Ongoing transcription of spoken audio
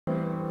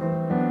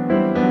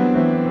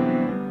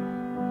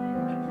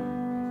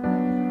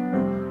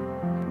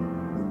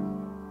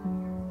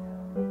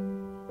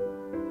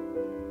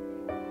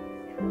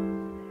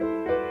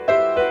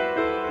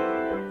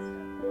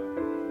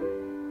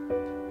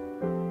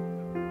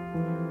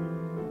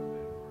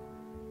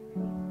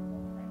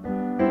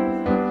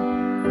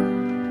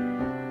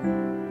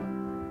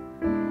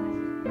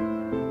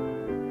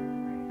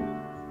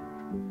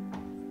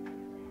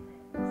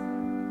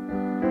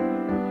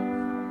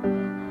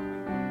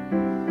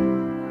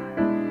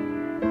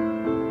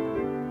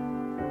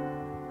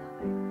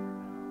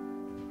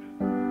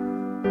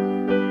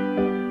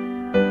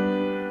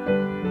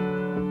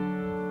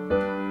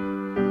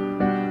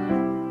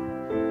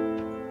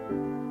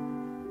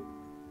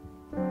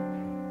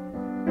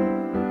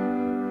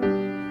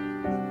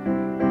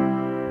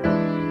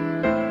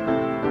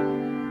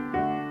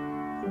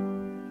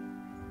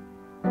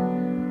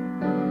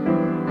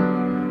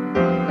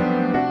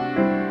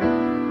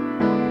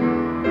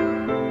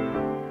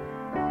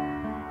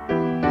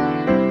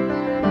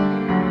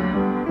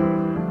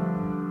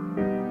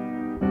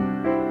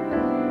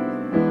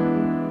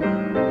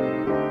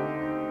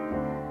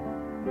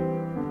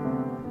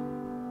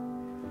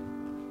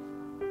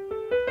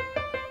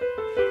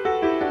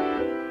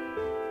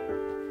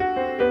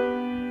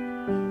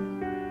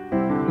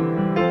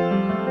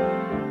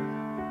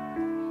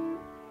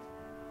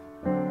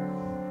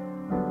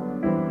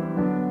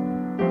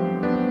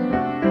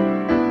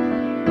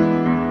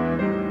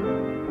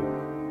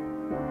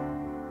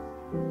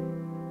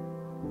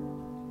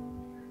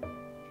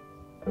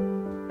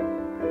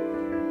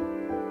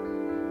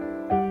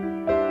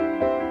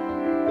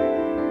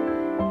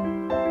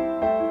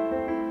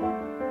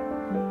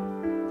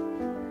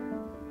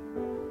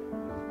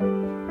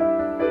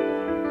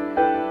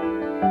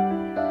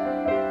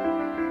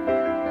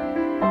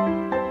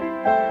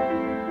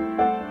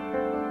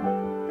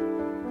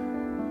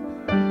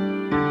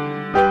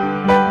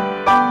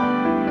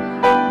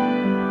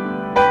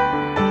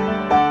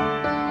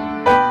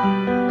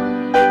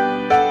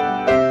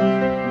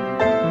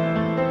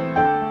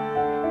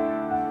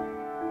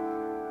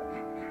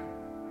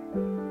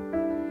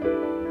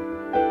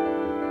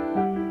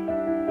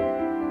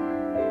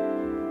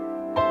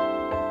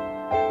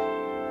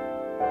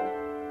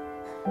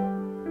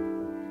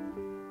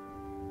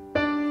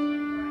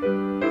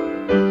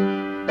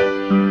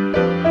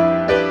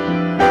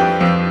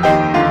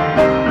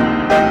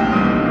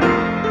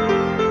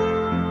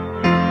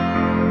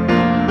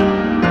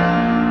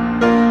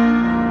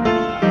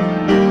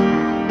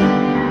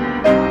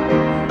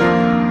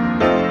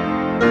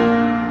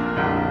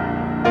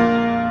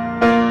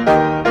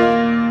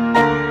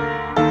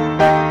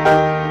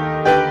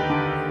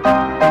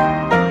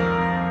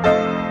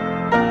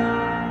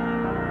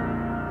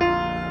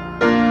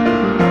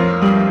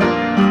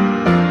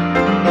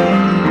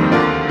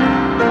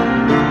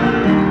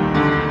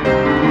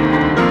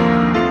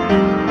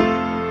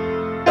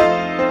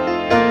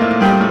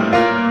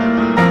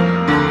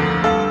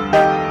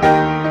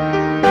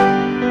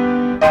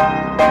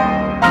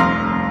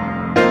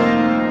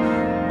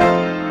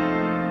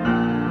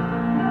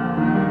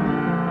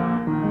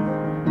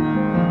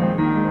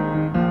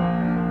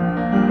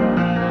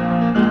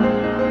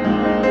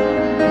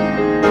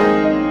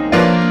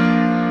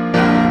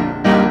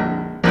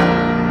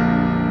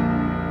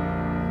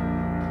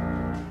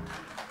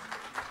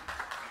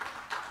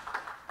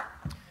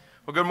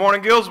Well, good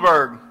morning,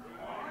 Gillsburg.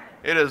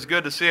 It is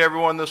good to see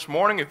everyone this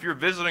morning. If you're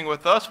visiting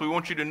with us, we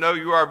want you to know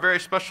you are a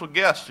very special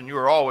guest, and you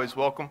are always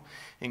welcome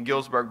in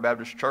Gillsburg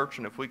Baptist Church.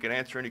 And if we can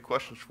answer any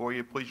questions for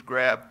you, please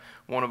grab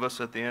one of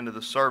us at the end of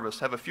the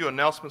service. I have a few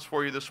announcements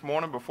for you this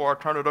morning before I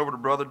turn it over to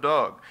Brother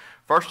Doug.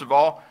 First of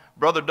all,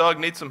 Brother Doug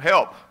needs some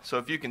help. So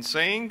if you can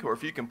sing, or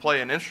if you can play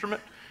an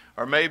instrument,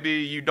 or maybe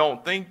you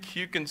don't think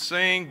you can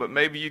sing, but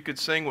maybe you could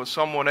sing with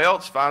someone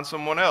else, find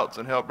someone else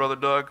and help Brother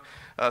Doug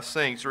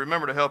sing. So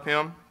remember to help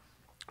him.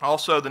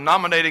 Also, the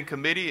nominating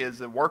committee is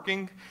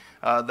working.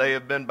 They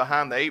have been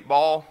behind the 8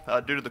 ball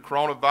due to the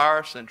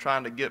coronavirus and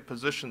trying to get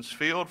positions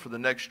filled for the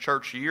next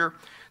church year.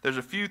 There's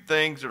a few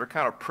things that are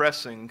kind of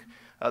pressing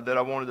that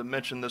I wanted to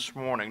mention this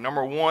morning.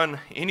 Number one,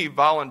 any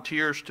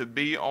volunteers to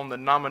be on the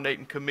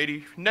nominating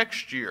committee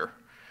next year,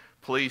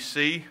 please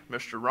see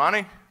Mr.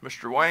 Ronnie,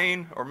 Mr.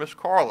 Wayne, or Miss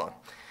Carla.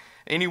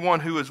 Anyone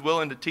who is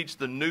willing to teach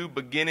the New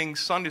Beginning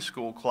Sunday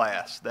School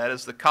class, that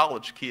is the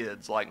college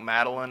kids like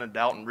Madeline and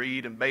Dalton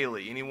Reed and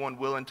Bailey, anyone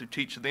willing to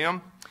teach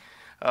them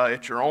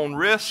at your own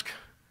risk,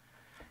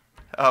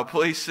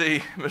 please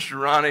see Mr.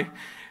 Ronnie,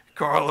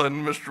 Carla,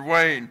 and Mr.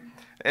 Wayne.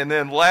 And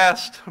then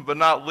last but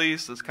not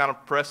least, it's kind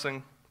of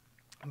pressing,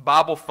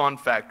 Bible Fun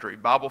Factory.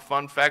 Bible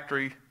Fun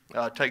Factory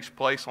takes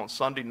place on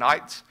Sunday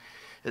nights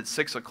at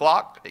 6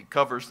 o'clock. It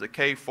covers the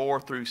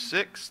K4 through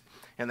 6.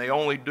 And they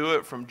only do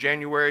it from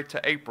January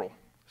to April.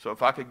 So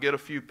if I could get a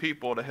few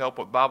people to help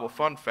with Bible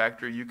Fun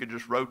Factory, you could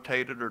just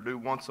rotate it or do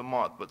once a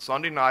month. But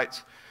Sunday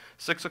nights,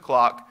 6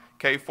 o'clock,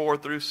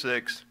 K4 through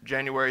 6,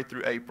 January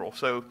through April.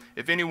 So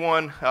if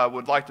anyone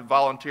would like to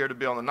volunteer to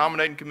be on the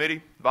nominating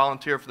committee,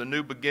 volunteer for the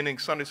New Beginning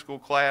Sunday School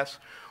class,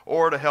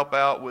 or to help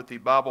out with the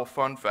Bible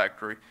Fun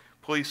Factory,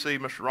 please see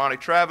Mr. Ronnie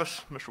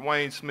Travis, Mr.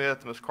 Wayne Smith,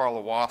 and Ms.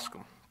 Carla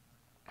Wascom.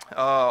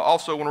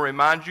 Also want to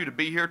remind you to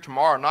be here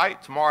tomorrow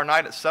night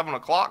at 7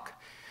 o'clock.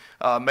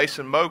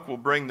 Mason Moak will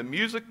bring the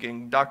music,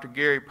 and Dr.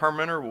 Gary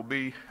Permenter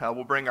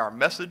will bring our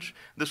message.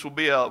 This will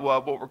be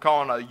what we're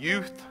calling a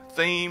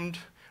youth-themed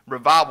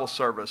revival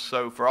service.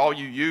 So for all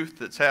you youth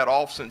that's had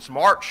off since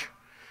March,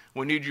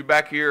 we need you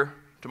back here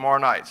tomorrow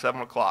night, 7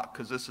 o'clock,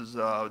 because this is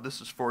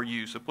for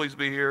you. So please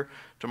be here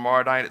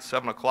tomorrow night at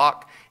 7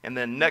 o'clock. And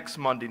then next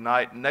Monday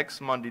night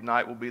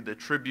will be the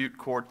Tribute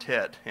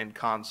Quartet in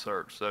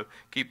concert. So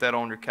keep that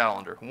on your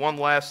calendar. One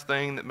last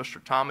thing that Mr.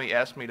 Tommy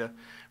asked me to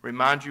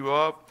remind you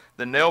of,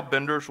 the Nail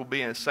Benders will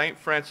be in St.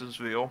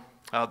 Francisville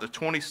the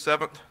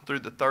 27th through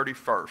the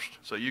 31st.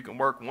 So you can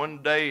work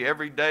one day,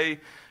 every day,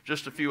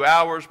 just a few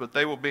hours, but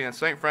they will be in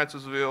St.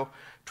 Francisville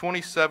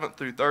 27th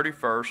through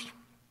 31st.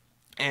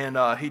 And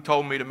he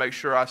told me to make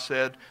sure I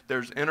said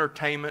there's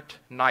entertainment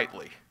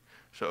nightly.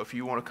 So if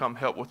you want to come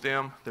help with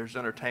them, there's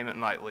entertainment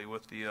nightly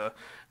with the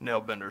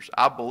Nail Benders.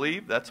 I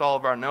believe that's all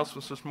of our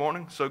announcements this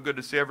morning. So good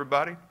to see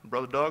everybody.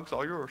 Brother Doug, it's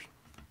all yours.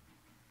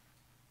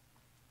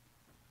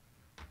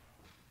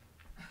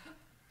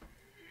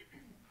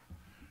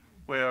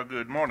 Well,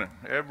 good morning.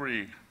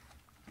 Every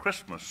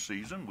Christmas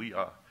season, we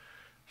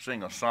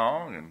sing a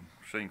song and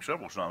sing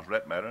several songs for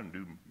that matter and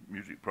do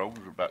music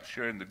programs about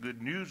sharing the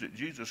good news that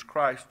Jesus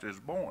Christ is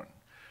born.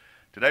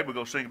 Today we're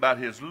going to sing about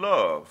his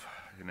love,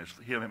 and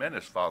him and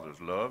his Father's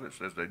love. It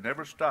says they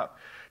never stop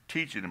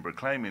teaching and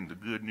proclaiming the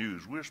good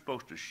news. We're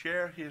supposed to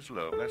share his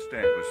love. Let's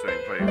stand for the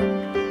same prayer.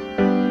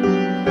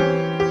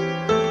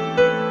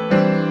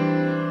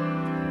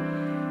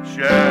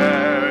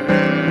 Share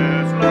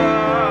his love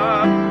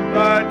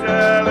by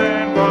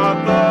telling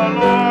what the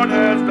Lord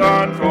has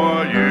done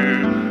for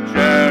you.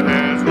 Share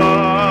his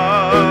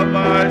love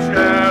by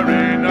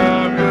sharing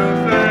of your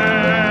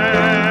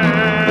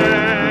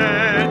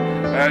faith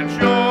and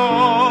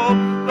show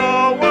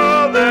the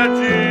world that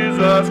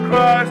Jesus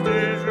Christ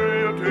is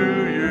real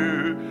to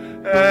you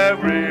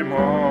every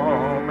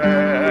moment,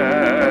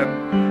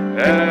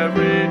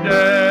 every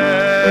day.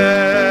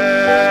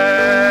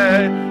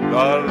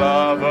 The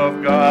love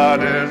of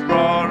God is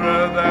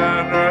broader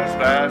than earth's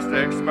vast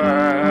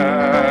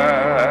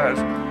expanse,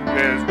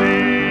 is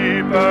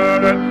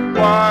deeper and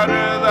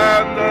wider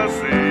than the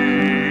sea.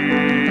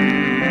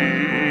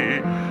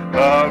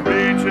 Love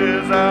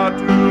reaches out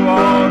to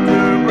all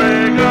to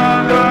bring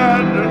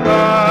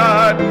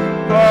undenied.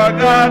 For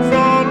God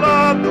so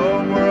loved the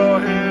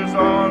world, his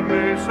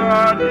only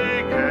Son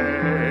he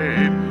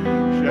gave.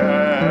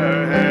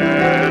 Share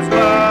his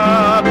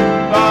love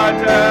by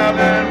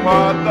telling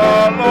what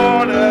the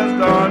Lord has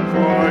done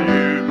for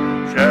you.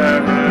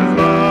 Share his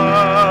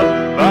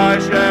love by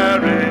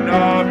sharing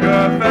of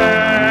your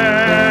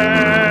faith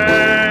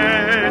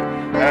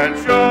and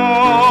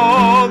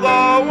show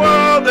the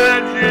world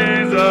that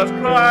Jesus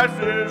Christ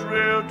is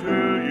real to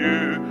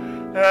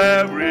you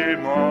every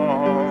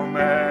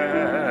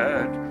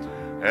moment,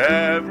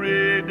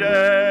 every day.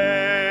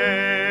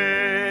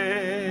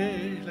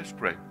 Let's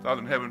pray.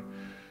 Father in heaven,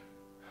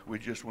 we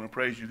just want to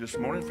praise you this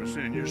morning for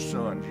sending your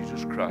Son,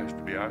 Jesus Christ,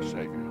 to be our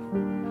Savior.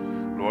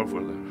 Lord,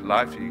 for the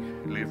life he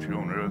lived here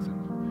on earth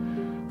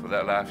and for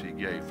that life he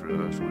gave for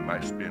us, we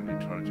might spend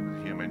eternity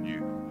with him and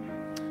you.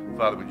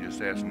 Father, we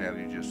just ask now that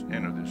you just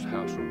enter this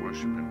house of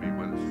worship and be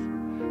with us.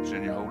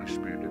 Send your Holy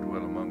Spirit to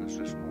dwell among us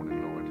this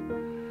morning,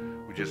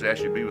 Lord. We just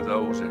ask you to be with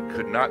those that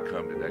could not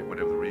come today,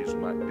 whatever the reason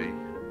might be,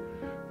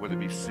 whether it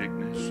be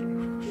sickness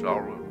or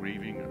sorrow or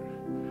grieving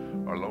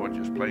or Lord,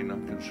 just plain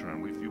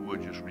unconcern. If you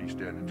would just reach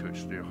down and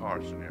touch their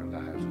hearts and their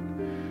lives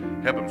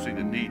and help them see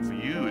the need for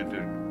you and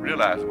to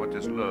realize what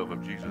this love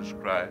of Jesus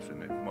Christ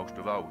and that most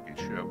of all we can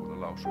share with a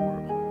lost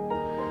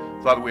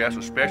world. Father, we ask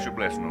a special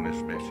blessing on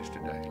this message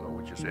today.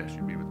 Lord, we just ask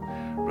you to be with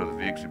Brother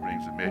Viggs who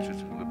brings the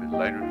message a little bit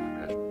later.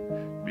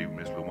 Be with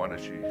Miss LaWanda,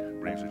 she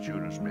brings the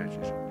children's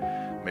message.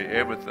 May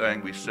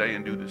everything we say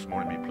and do this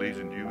morning be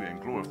pleasing to you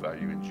and glorify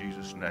you. In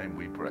Jesus' name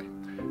we pray.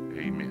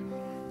 Amen.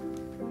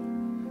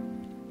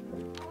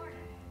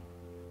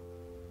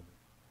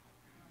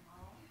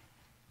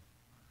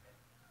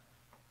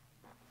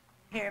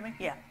 Hear me?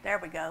 Yeah, there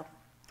we go.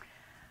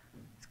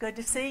 It's good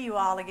to see you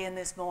all again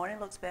this morning.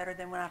 Looks better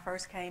than when I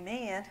first came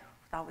in.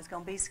 Thought it was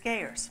going to be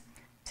scarce.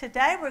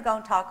 Today we're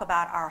going to talk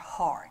about our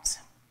hearts.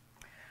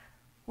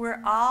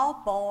 We're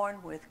all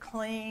born with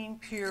clean,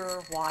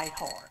 pure, white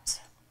hearts.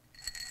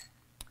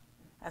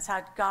 That's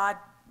how God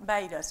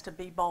made us to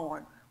be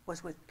born,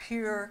 was with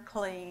pure,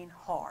 clean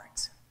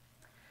hearts.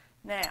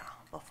 Now,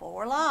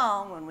 before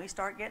long, when we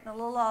start getting a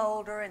little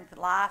older and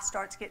life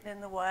starts getting in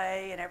the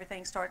way and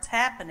everything starts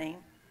happening,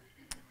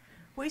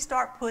 we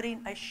start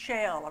putting a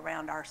shell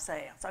around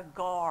ourselves, a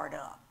guard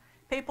up.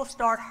 People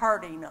start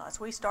hurting us.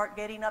 We start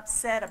getting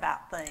upset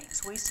about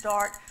things. We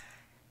start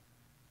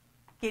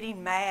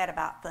getting mad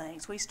about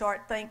things. We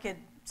start thinking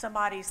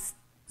somebody's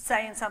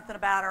saying something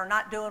about or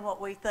not doing what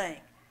we think.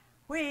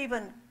 We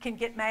even can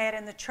get mad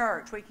in the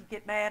church. We can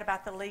get mad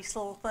about the least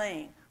little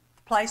thing.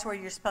 The place where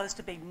you're supposed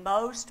to be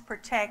most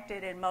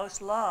protected and most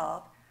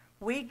loved,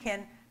 we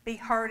can be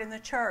hurt in the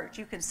church.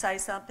 You can say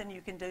something,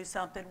 you can do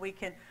something. We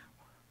can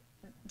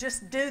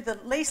just do the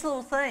least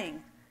little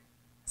thing,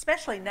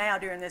 especially now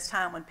during this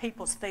time when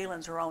people's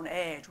feelings are on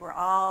edge. We're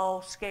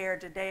all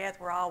scared to death.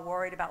 We're all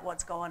worried about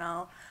what's going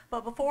on.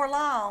 But before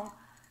long,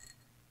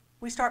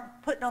 we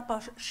start putting up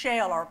a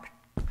shell or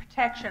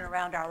protection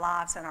around our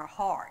lives and our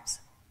hearts.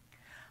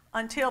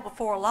 Until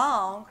before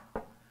long,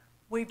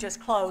 we've just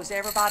closed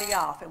everybody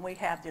off and we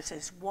have just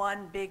this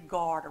one big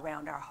guard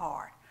around our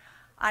heart.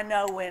 I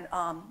know when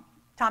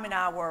Tommy and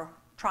I were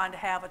trying to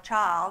have a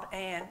child,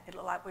 and it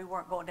looked like we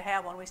weren't going to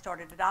have one. We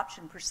started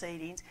adoption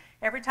proceedings.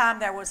 Every time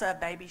there was a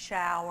baby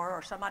shower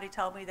or somebody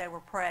told me they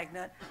were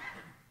pregnant,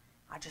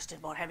 I just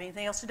didn't want to have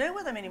anything else to do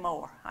with them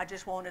anymore. I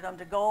just wanted them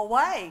to go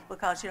away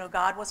because,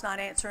 God was not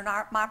answering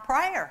my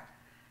prayer.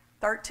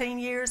 13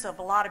 years of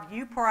a lot of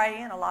you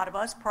praying, a lot of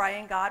us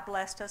praying, God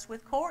blessed us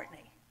with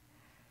Courtney.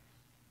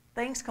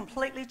 Things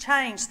completely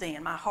changed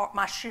then. My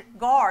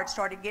guard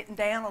started getting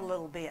down a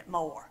little bit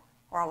more,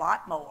 or a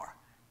lot more.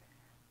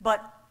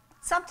 But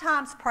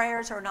sometimes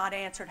prayers are not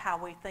answered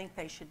how we think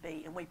they should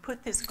be, and we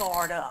put this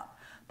guard up.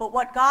 But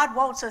what God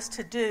wants us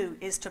to do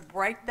is to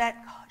break that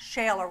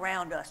shell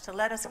around us, to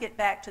let us get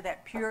back to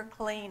that pure,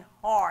 clean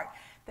heart,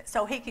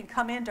 so he can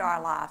come into our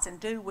lives and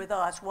do with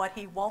us what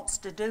he wants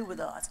to do with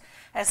us.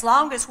 As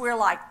long as we're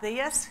like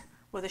this,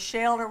 with a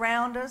shell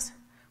around us,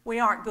 we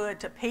aren't good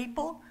to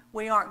people,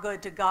 we aren't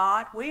good to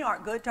God, we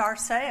aren't good to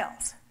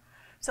ourselves.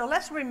 So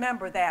let's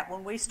remember that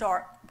when we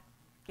start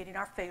getting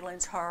our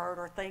feelings hurt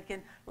or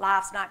thinking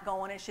life's not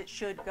going as it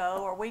should go,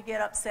 or we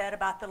get upset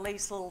about the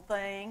least little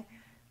thing.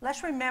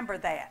 Let's remember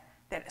that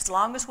as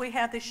long as we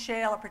have this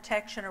shell of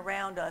protection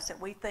around us that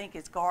we think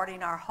is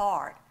guarding our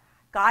heart,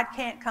 God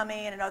can't come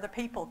in and other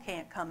people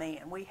can't come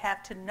in. We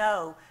have to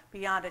know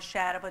beyond a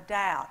shadow of a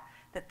doubt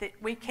that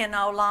we can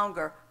no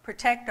longer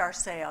protect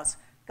ourselves.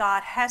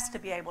 God has to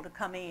be able to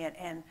come in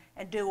and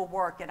do a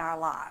work in our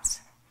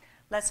lives.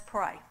 Let's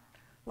pray.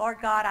 Lord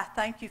God, I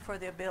thank you for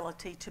the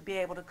ability to be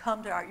able to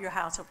come to your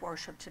house of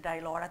worship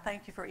today, Lord. I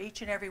thank you for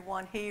each and every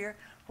one here,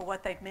 for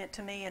what they've meant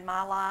to me in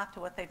my life,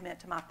 to what they've meant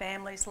to my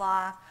family's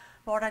life.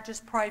 Lord, I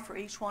just pray for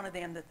each one of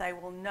them that they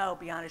will know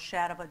beyond a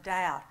shadow of a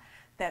doubt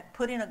that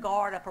putting a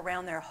guard up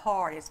around their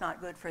heart is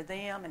not good for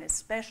them, and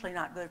especially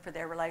not good for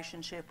their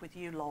relationship with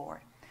you,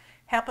 Lord.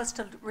 Help us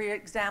to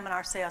re-examine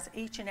ourselves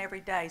each and every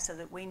day so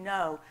that we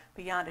know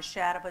beyond a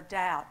shadow of a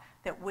doubt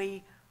that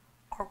we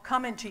are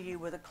coming to you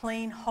with a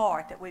clean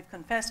heart, that we've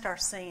confessed our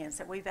sins,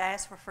 that we've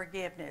asked for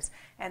forgiveness,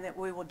 and that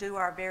we will do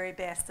our very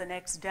best the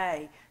next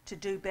day to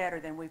do better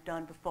than we've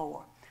done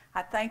before.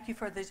 I thank you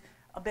for the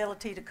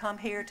ability to come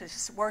here to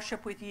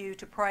worship with you,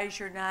 to praise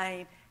your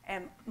name,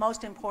 and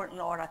most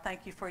importantly, Lord, I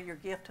thank you for your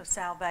gift of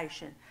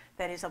salvation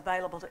that is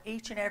available to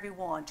each and every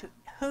one. To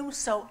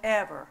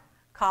whomsoever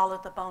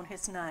calleth upon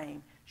his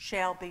name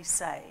shall be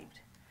saved.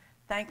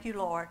 Thank you,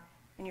 Lord.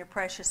 In your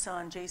precious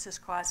Son, Jesus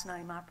Christ's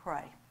name I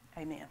pray.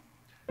 Amen.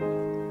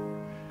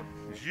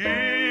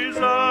 Jesus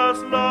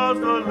loves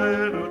the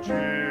little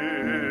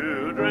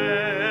children,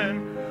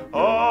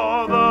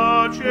 all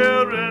the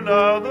children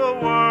of the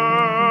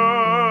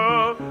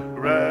world.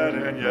 Red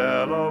and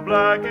yellow,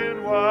 black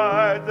and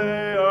white,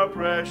 they are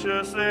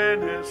precious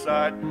in his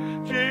sight.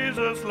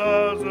 Jesus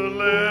loves the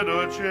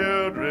little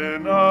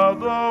children of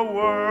the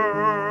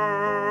world.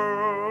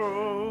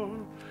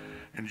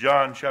 And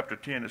John chapter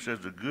 10, it says,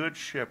 the good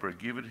shepherd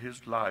giveth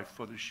his life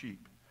for the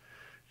sheep.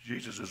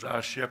 Jesus is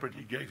our shepherd.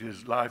 He gave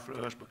his life for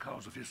us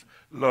because of his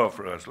love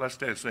for us. Let's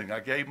stand and sing, I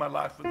gave my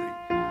life for thee.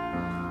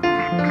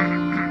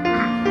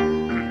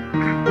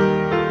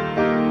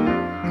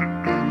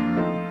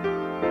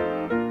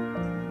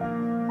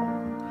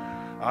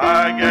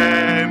 I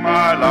gave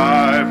my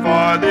life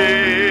for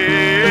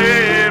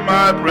thee,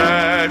 my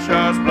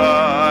precious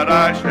blood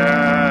I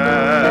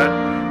shed,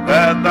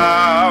 that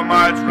thou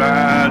mightst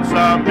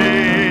ransom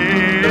me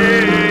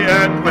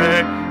and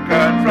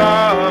quicken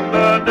from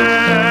the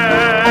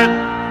dead.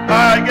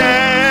 I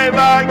gave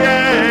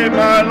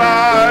my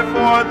life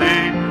for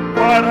thee,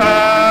 what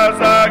hast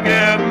thou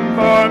given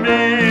for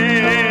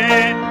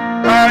me?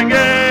 I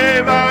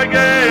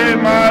gave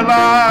my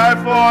life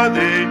for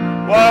thee,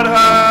 what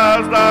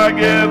hast thou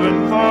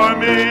given for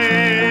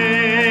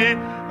me?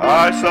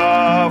 I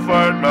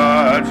suffered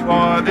much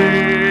for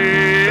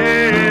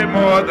thee,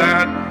 more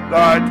than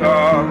thy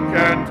tongue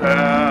can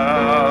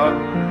tell.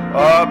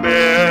 A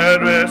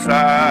bitterest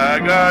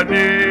agony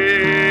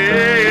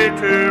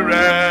to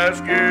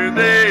rescue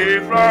thee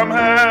from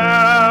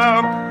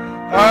hell.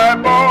 I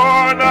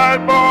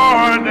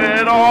borne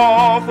it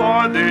all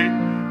for thee,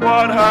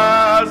 what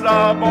hast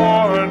thou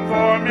borne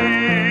for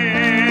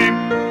me?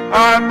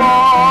 I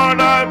borne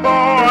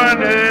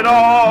it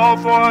all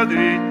for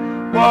thee,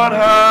 what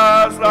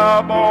hast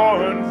thou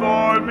borne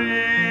for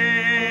me?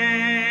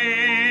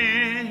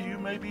 You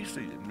may be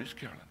seated, Miss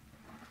Carolyn.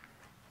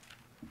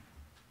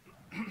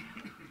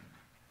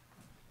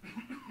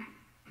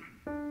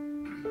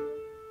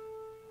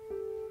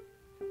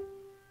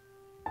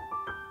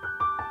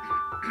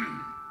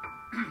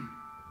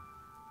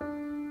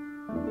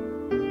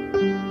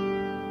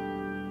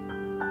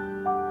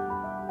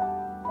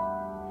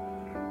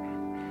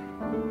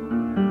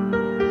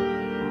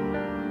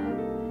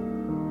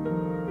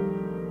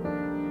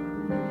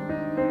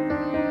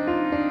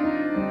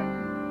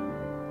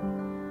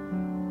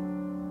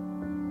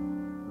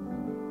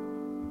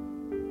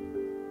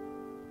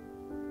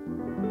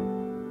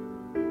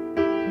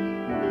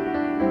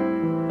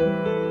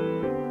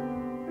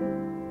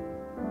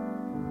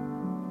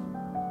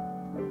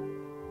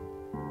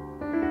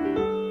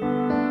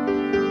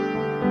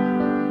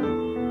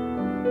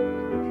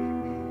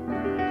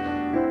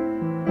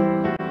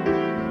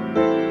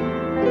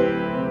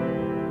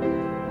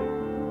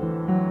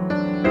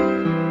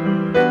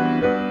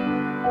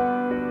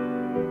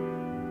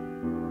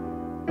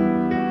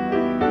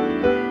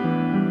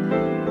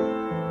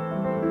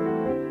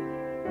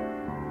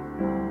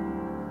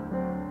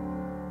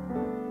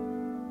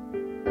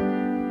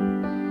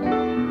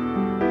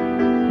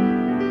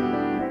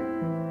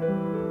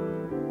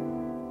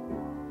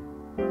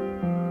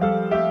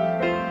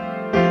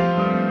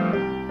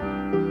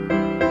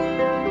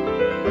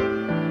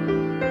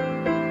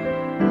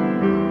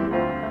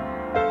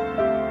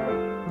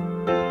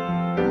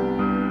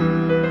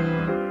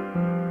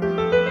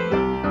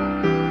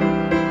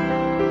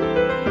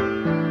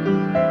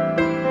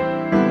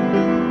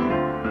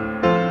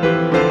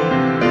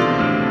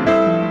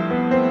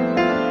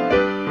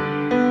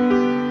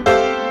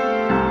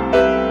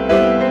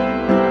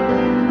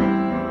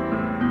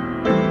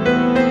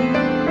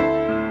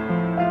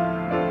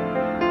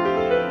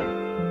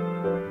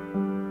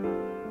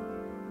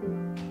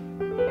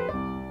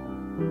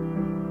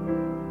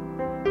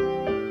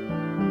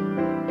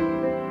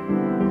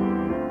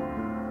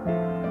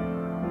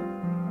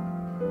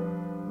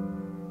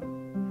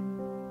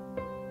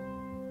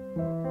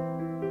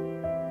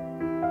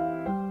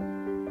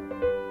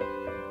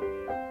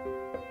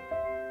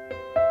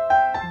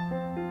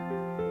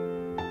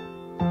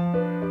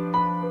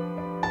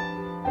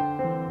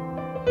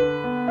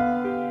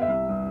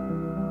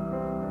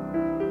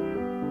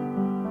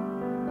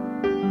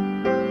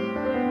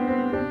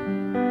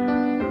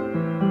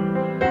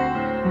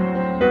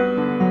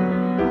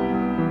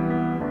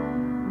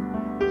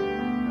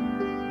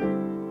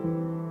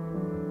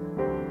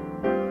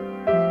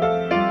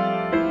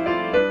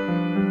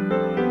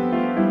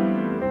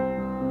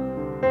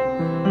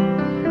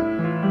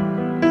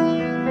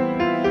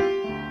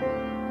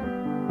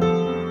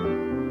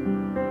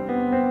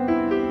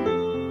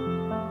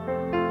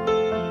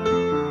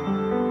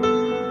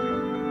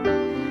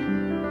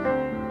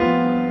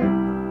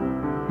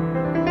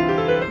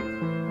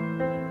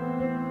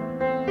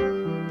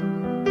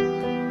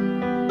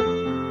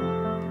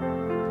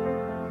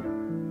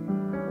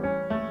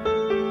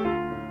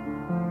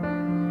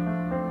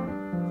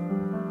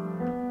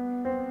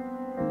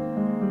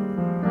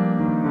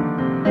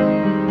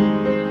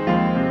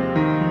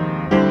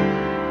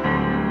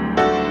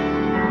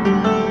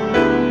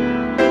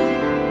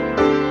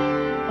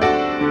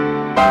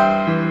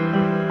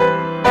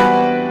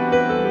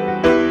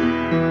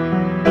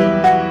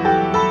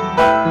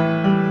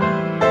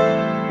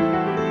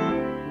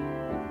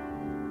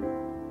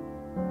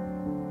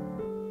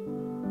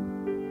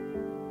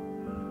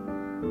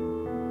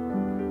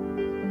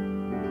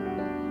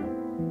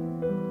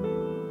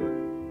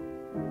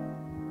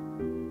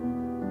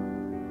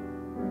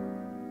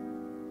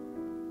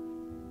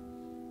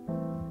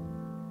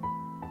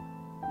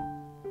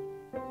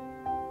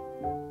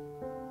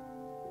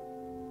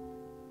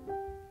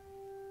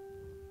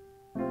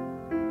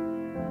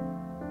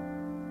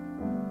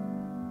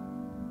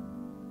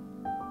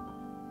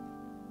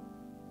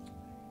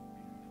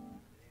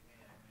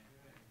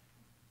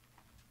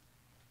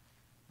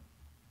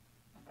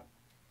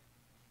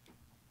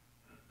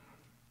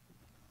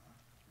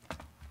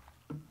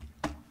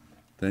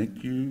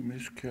 Thank you,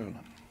 Miss Carolyn.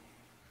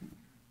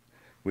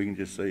 We can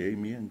just say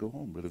amen and go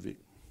home, Brother Vic.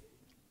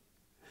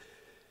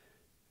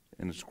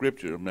 In the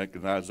scripture, like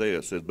in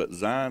Isaiah says, but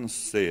Zion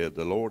said,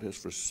 the Lord has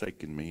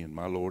forsaken me, and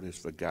my Lord has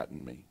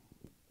forgotten me.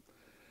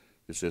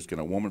 It says, can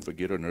a woman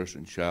forget her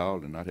nursing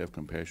child and not have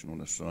compassion on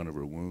the son of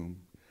her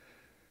womb?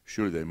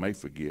 Surely they may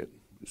forget.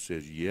 It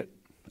says, yet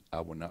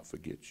I will not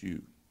forget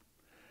you.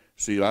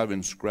 See, I've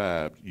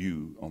inscribed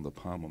you on the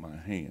palm of my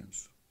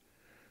hands.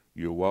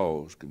 Your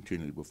walls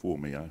continually before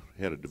me. I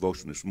had a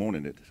devotion this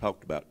morning that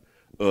talked about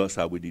us,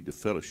 how we need to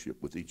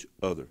fellowship with each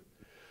other.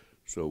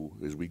 So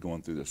as we're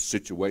going through the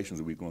situations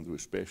that we're going through,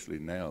 especially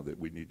now, that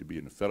we need to be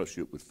in a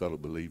fellowship with fellow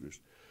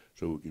believers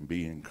so we can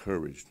be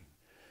encouraged.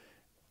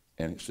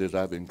 And it says,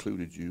 I've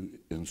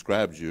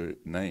inscribed your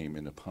name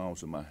in the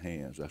palms of my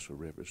hands. That's a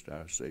reverence to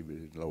our Savior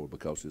and Lord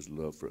because his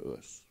love for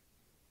us.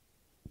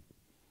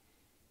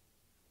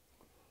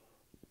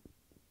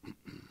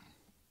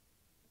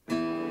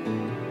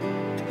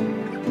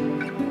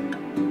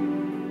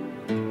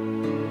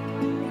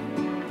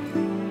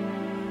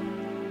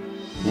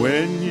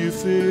 When you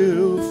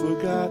feel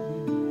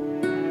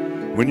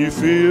forgotten, when you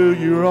feel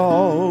you're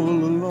all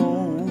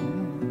alone,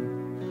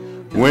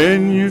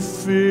 when you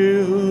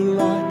feel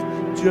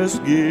like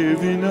just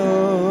giving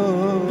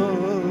up,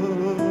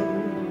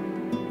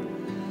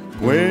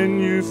 when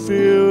you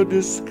feel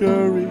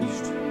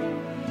discouraged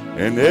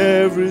and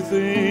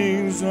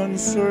everything's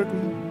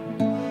uncertain,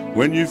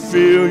 when you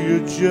feel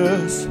you're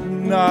just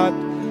not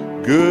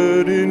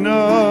good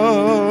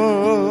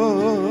enough,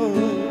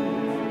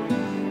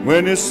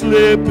 when it's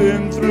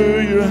slipping through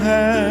your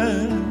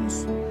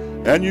hands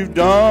and you've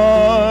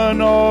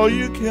done all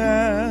you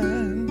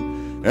can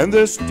and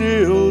there's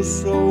still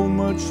so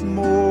much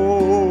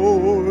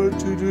more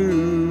to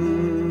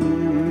do,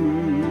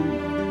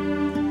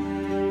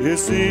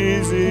 it's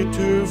easy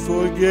to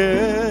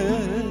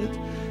forget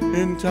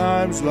in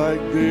times like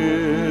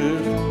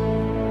this.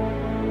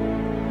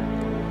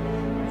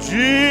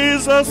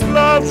 Jesus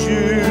loves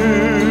you,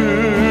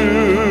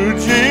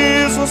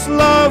 Jesus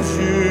loves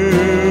you,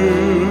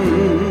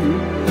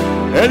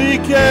 and he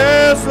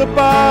cares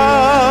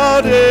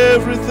about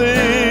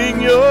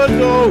everything you're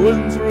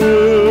going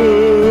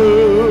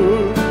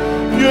through.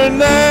 Your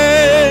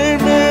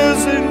name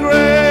is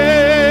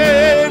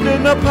engraved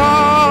in the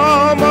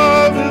palm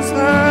of his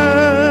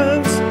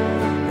hands,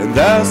 and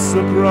that's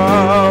a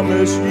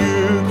promise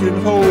you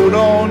can hold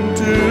on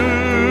to.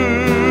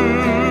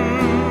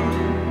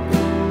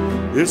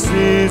 It's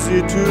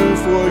easy to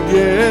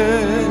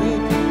forget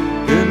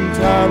in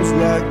times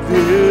like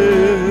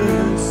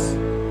this.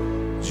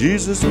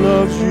 Jesus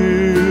loves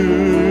you.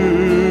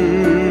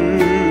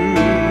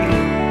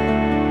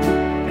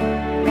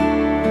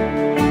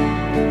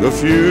 The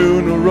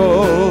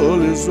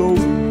funeral is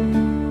over,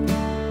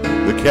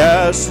 the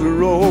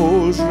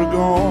casseroles are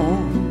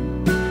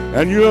gone,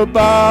 and you're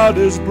about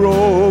as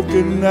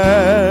broken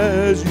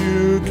as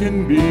you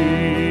can be.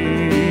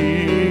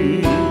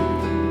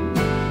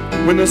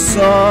 When the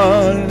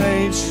sun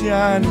ain't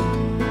shining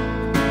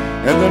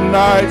and the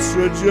nights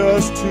are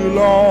just too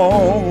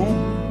long,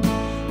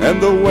 and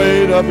the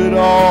weight of it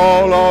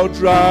all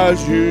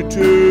drives you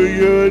to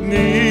your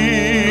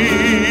knees.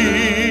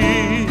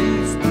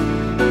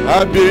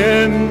 I've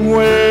been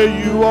where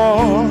you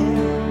are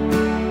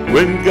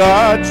when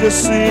God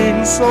just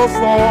seemed so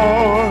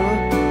far,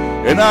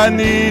 and I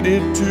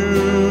needed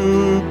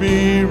to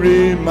be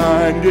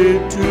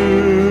reminded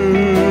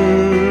too.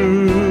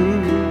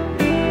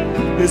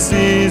 It's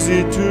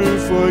easy to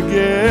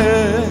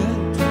forget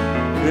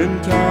in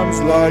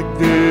times like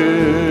this.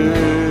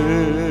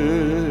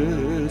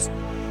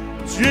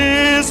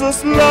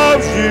 Jesus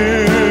loves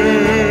you,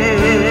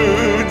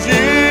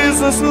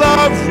 Jesus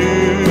loves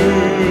you,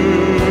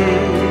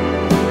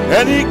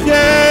 and he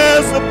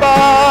cares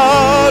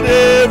about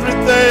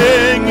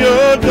everything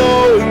you're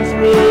going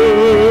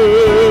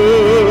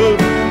through.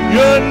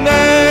 Your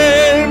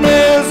name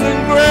is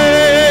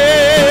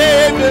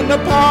engraved in the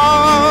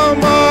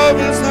palm of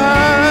his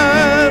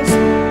hands,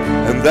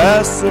 and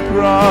that's a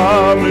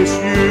promise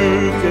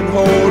you can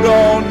hold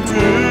on to.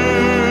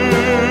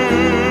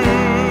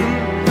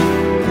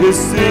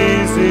 It's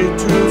easy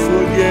to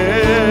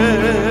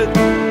forget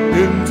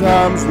in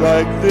times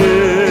like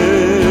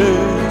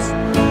this.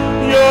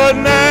 Your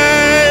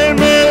name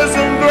is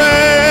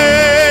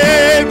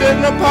engraved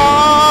in the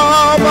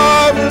palm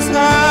of his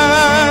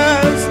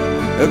hands,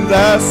 and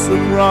that's a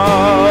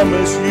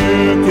promise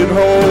you can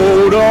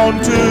hold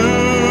on to.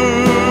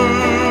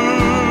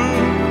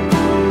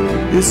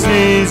 It's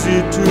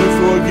easy to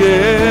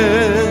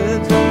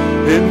forget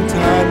in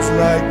times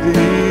like these.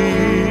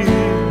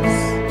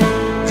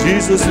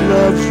 Jesus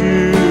loves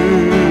you.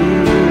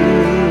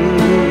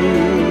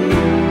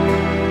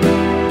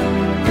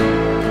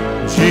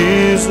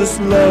 Jesus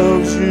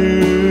loves you.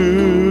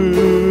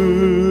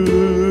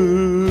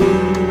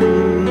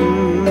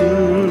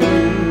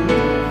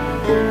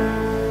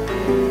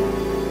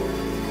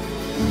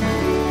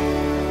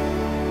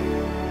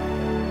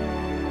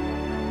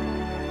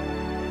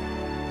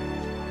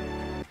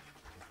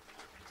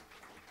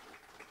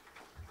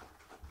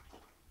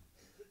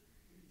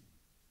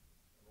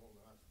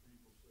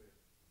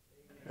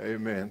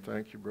 Amen.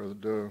 Thank you, Brother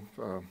Doug.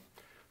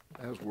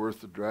 That was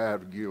worth the drive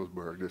to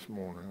Gillsburg this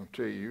morning. I'll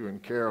tell you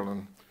and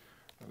Carolyn,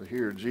 to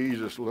hear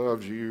Jesus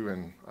loves you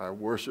and I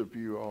worship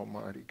you,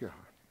 Almighty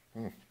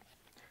God.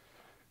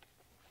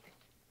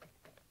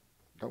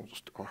 Don't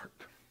start.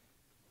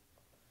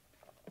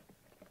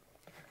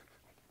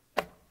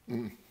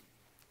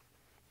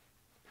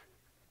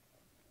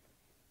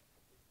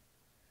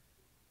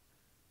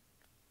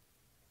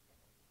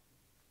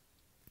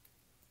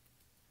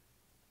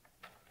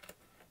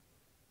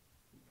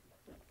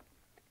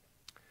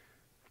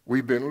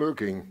 We've been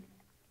looking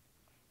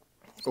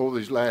over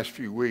these last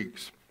few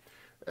weeks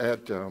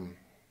at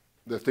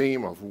the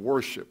theme of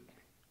worship.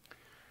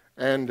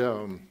 And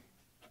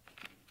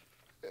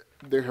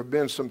there have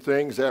been some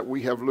things that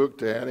we have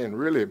looked at, and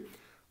really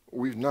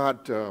we've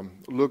not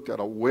looked at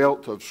a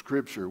wealth of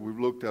Scripture. We've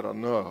looked at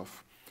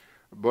enough.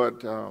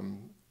 But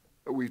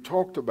we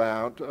talked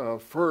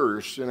about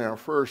first, in our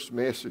first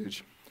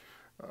message,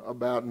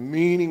 about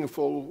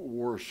meaningful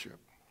worship.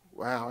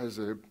 Wow, has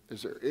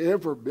there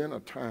ever been a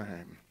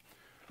time,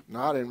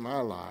 not in my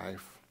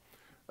life,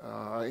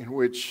 in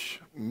which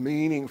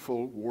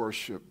meaningful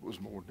worship was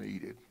more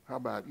needed? How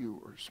about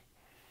yours?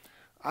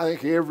 I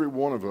think every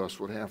one of us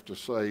would have to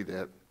say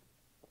that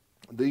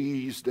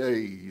these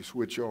days,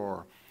 which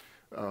are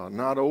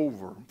not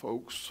over,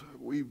 folks,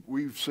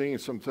 we've seen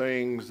some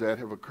things that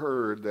have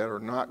occurred that are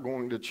not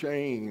going to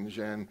change,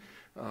 and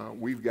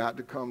we've got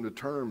to come to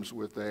terms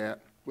with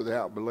that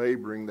without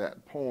belaboring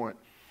that point.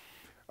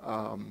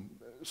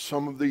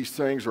 Some of these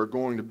things are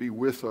going to be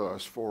with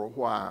us for a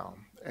while.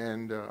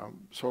 And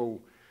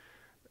so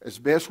as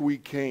best we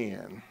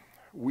can,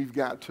 we've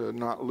got to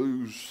not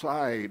lose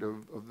sight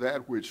of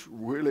that which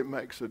really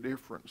makes a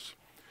difference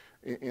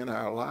in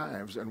our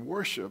lives. And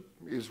worship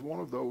is one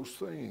of those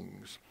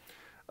things.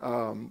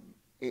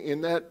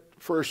 In that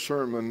first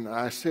sermon,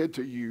 I said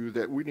to you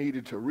that we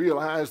needed to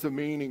realize the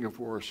meaning of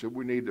worship.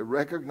 We need to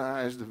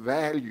recognize the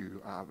value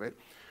of it.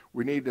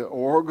 We need to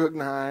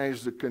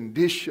organize the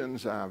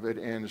conditions of it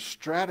and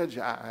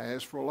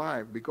strategize for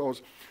life,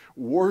 because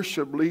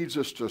worship leads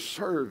us to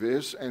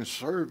service, and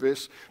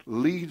service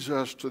leads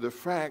us to the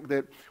fact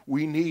that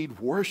we need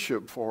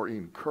worship for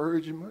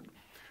encouragement,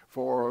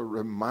 for a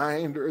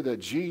reminder that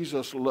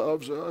Jesus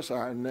loves us.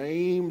 Our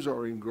names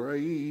are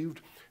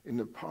engraved in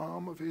the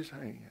palm of his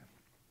hand.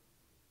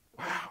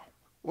 Wow,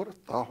 what a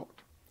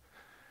thought.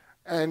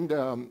 And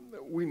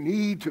we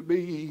need to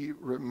be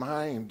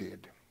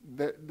reminded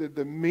that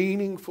the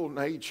meaningful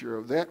nature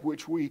of that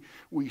which we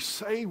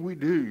say we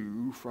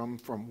do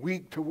from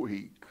week to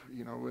week.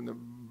 You know, in the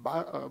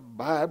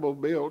Bible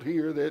Belt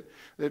here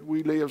that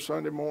we live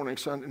Sunday morning,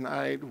 Sunday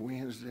night,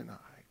 Wednesday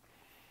night.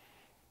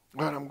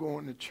 But I'm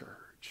going to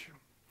church.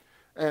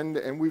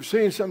 And we've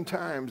seen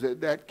sometimes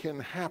that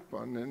can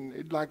happen,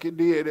 and like it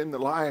did in the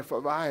life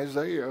of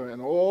Isaiah,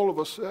 and all of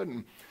a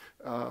sudden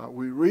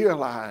we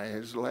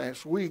realized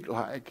last week,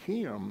 like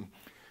him,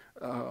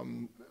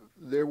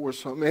 there were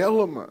some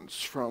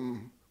elements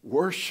from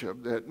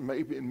worship that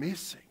may be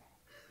missing.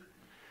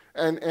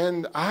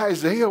 And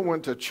Isaiah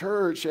went to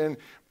church and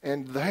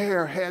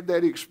there had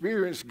that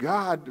experience.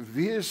 God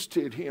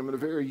visited him in a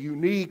very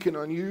unique and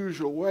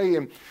unusual way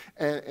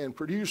and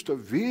produced a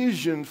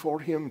vision for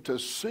him to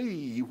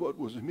see what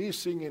was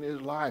missing in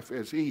his life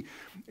as he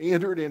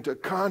entered into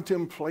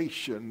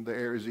contemplation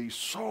there, as he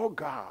saw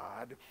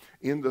God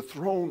in the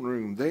throne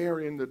room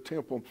there in the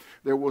temple.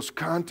 There was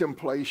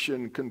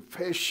contemplation,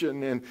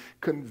 confession, and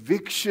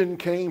conviction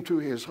came to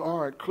his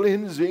heart.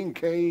 Cleansing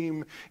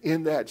came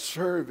in that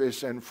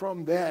service, and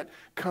from that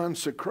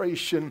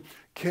consecration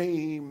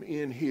came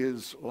in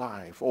his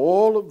life.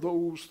 All of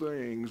those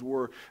things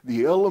were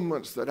the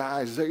elements that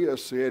Isaiah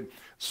said.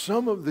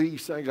 Some of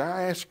these things,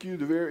 I ask you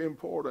the very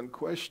important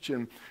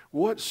question,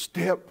 what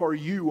step are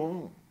you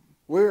on?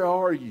 Where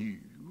are you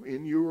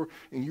in your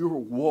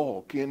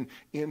walk in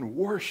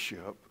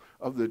worship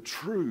of the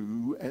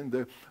true and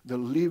the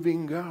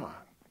living God?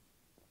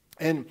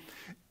 And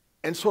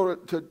so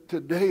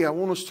today I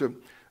want us to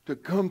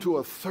come to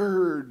a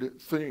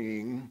third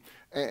thing,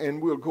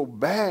 and we'll go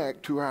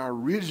back to our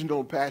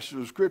original passage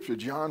of Scripture,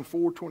 John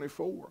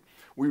 4:24.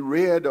 We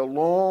read a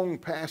long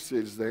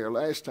passage there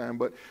last time,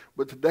 but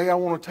today I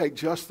want to take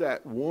just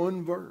that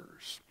one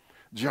verse,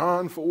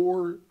 John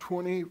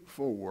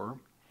 4:24,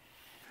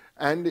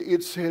 and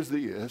it says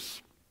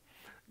this: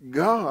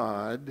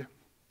 God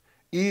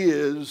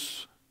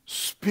is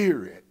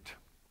spirit.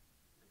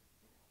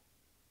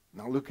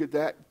 Now look at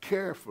that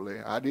carefully.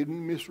 I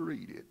didn't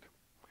misread it.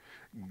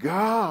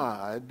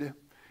 God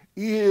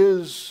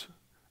is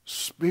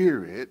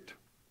spirit,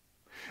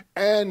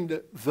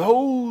 and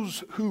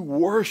those who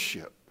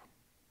worship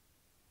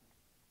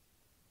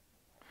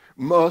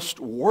must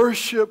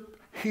worship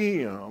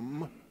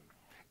him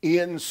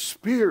in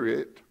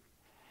spirit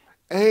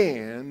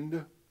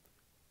and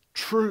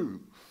truth.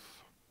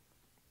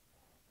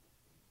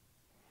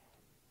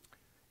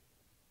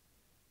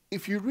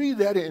 If you read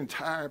that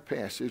entire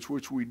passage,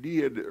 which we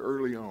did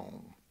early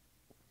on,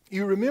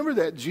 you remember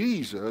that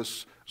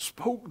Jesus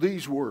spoke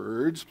these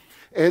words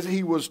as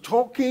he was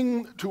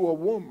talking to a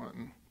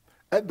woman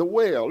at the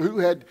well who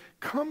had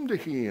come to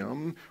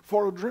him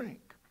for a drink.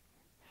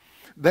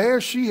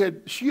 There she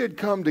had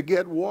come to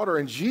get water,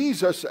 and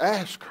Jesus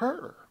asked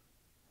her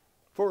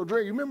for a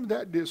drink. You remember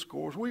that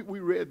discourse? We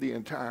read the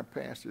entire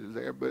passage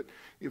there, but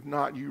if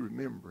not, you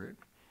remember it.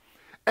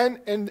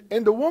 And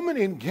the woman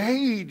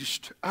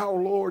engaged our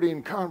Lord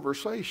in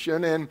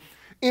conversation, and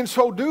in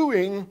so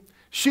doing,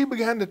 she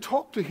began to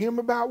talk to him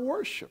about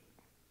worship.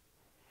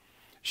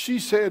 She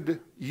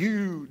said,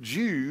 "You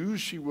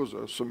Jews," she was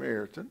a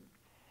Samaritan.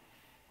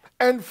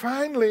 And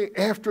finally,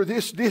 after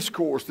this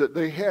discourse that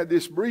they had,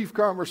 this brief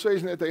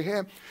conversation that they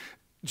had,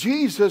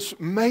 Jesus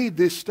made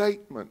this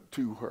statement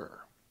to her.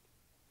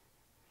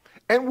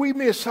 And we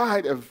miss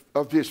sight of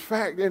this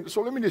fact. And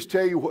so let me just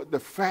tell you what the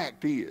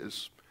fact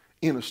is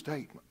in a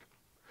statement.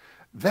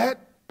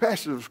 That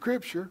passage of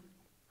Scripture,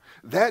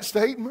 that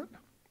statement,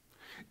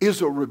 is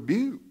a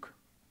rebuke.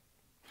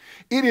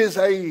 It is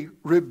a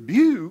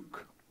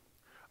rebuke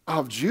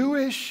of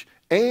Jewish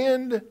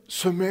and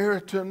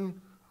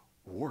Samaritan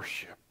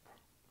worship.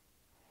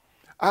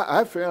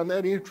 I found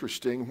that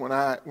interesting when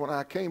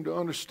I came to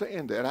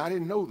understand that. I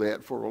didn't know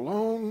that for a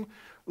long,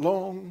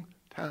 long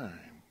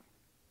time.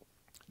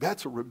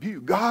 That's a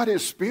rebuke. God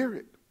is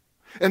spirit.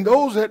 And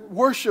those that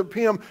worship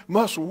him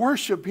must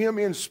worship him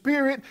in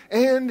spirit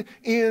and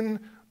in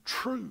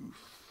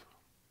truth.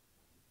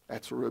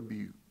 That's a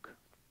rebuke.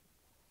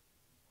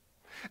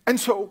 And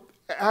so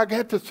I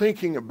got to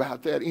thinking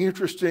about that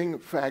interesting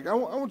fact. I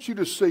want you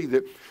to see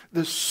that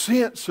the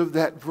sense of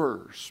that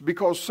verse,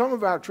 because some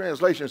of our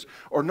translations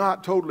are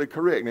not totally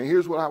correct. Now,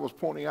 here's what I was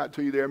pointing out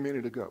to you there a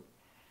minute ago.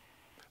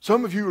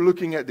 Some of you are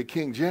looking at the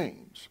King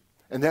James,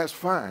 and that's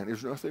fine.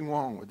 There's nothing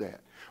wrong with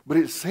that. But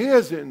it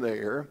says in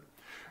there,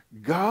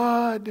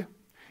 God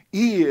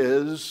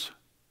is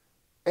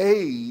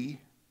a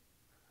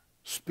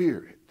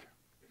spirit.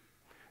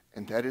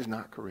 And that is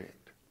not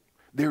correct.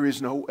 There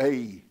is no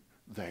A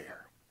there.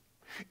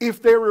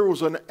 If there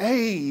was an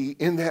A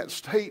in that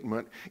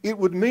statement, it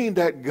would mean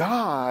that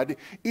God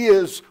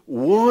is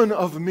one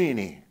of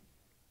many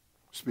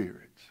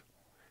spirits.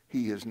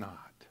 He is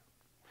not.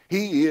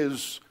 He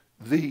is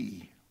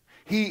the.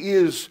 He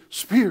is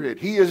spirit.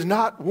 He is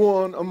not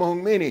one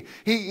among many.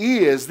 He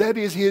is. That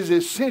is his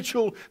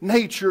essential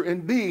nature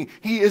and being.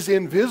 He is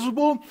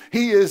invisible.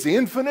 He is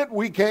infinite.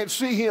 We can't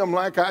see him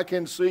like I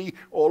can see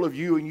all of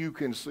you and you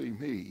can see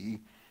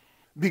me,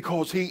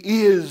 because he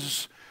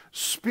is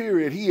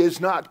spirit. He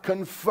is not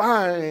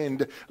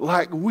confined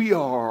like we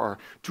are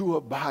to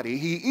a body.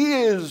 He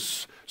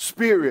is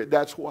spirit.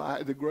 That's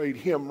why the great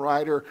hymn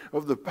writer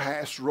of the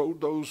past wrote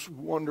those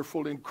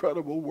wonderful,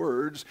 incredible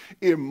words: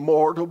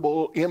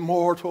 immortal,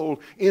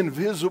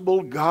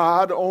 invisible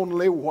God,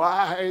 only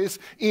wise,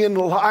 in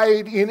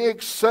light,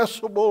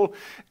 inaccessible.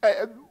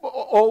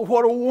 Oh,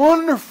 what a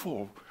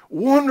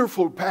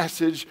wonderful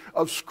passage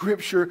of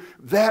Scripture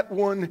that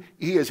one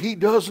is. He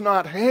does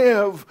not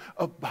have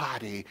a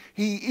body.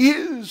 He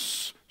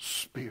is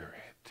spirit.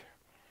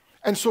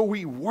 And so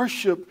we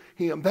worship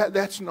him.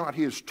 That's not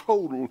his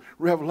total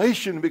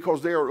revelation,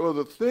 because there are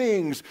other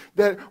things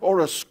that are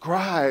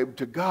ascribed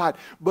to God.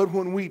 But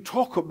when we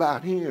talk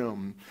about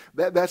him,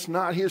 that's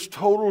not his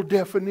total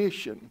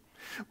definition.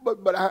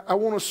 But I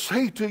want to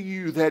say to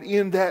you that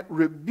in that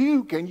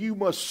rebuke, and you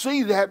must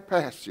see that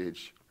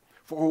passage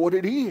for what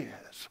it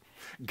is,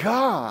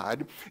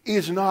 God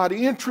is not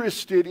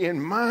interested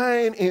in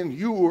mine and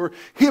your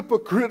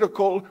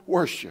hypocritical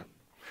worship.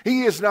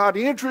 He is not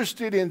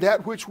interested in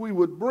that which we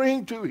would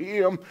bring to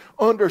him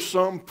under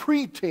some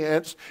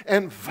pretense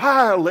and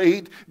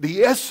violate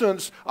the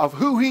essence of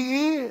who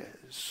he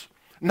is.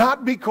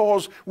 Not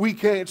because we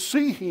can't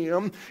see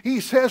him.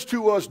 He says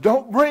to us,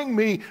 don't bring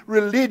me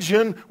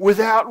religion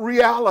without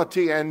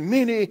reality, and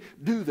many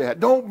do that.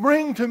 Don't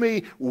bring to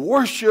me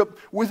worship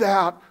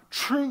without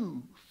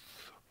truth.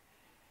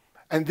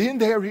 And then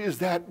there is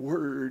that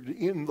word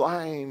in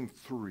line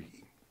 3.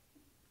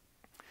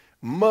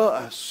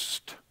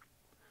 Must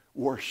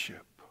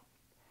worship.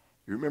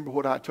 You remember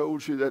what I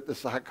told you that the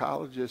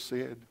psychologist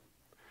said?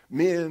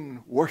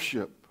 Men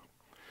worship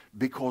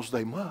because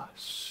they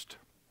must.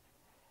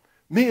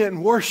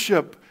 Men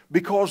worship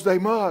because they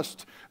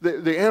must.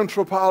 The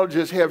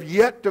anthropologists have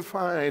yet to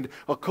find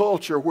a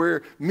culture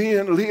where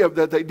men lived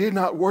that they did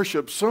not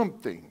worship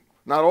something.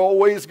 Not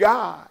always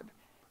God.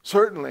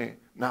 Certainly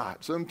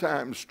not.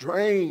 Sometimes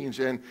strange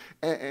and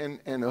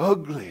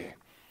ugly.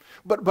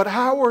 But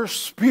our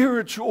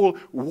spiritual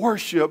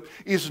worship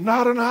is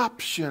not an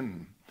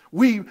option.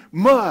 We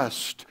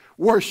must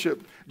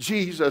worship.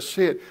 Jesus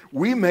said,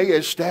 we may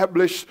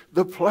establish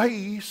the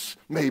place,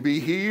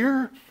 maybe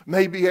here,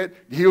 maybe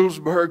at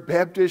Gillsburg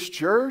Baptist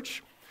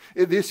Church.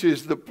 This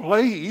is the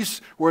place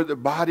where the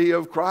body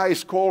of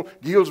Christ, called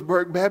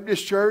Gillsburg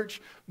Baptist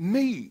Church,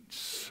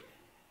 meets.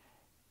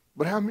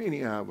 But how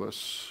many of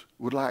us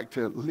would like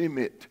to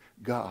limit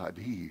God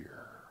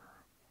here?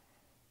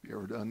 You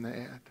ever done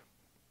that?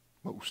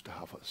 most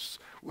of us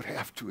would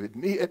have to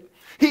admit.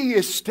 He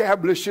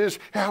establishes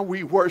how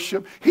we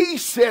worship. He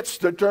sets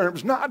the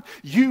terms, not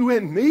you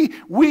and me.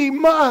 We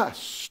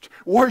must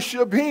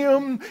worship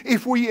Him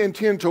if we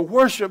intend to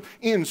worship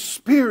in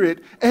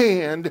spirit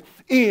and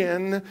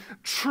in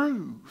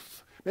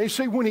truth. Now you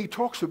see, when he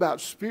talks about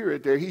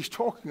spirit there, he's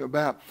talking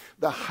about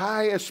the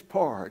highest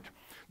part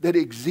that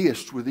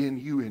exists within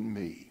you and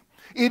me.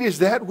 It is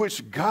that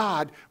which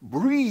God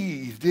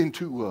breathed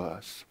into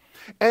us,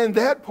 and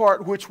that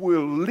part which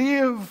will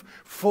live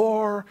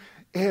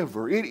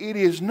forever. It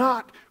is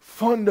not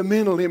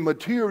fundamentally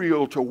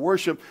material to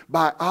worship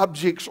by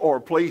objects or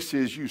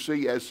places, you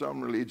see, as some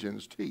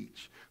religions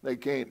teach. They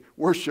can't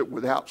worship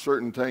without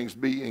certain things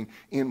being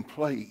in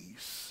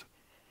place.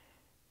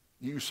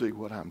 You see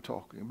what I'm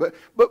talking about.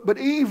 But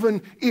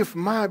even if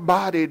my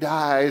body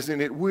dies,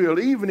 and it will,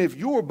 even if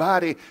your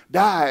body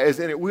dies,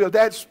 and it will,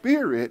 that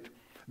spirit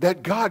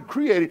that God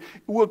created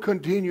will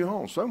continue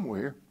on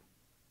somewhere.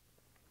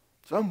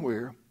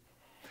 Somewhere.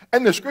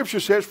 And the scripture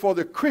says for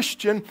the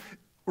Christian,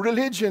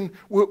 religion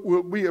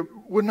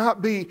will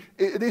not be,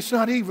 it's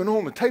not even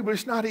on the table.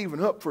 It's not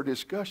even up for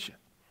discussion.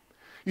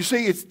 You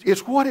see,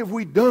 it's what have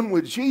we done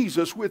with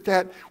Jesus, with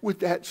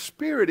that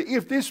spirit.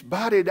 If this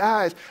body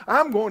dies,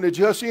 I'm going to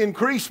just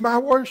increase my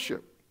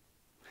worship.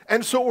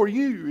 And so are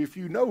you if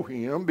you know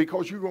Him,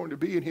 because you're going to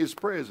be in His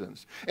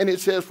presence. And it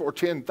says for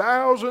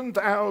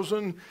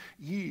 10,000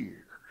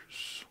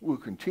 years we'll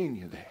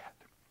continue that.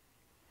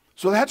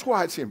 So that's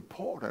why it's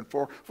important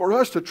for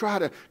us to try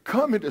to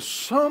come into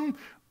some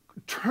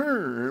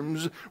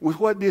terms with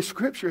what this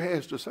scripture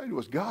has to say to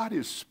us. God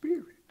is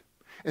spirit,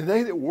 and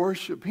they that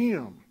worship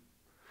Him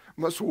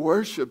must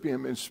worship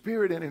Him in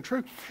spirit and in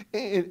truth.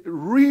 And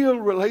real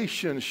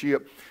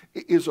relationship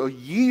is a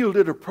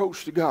yielded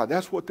approach to God.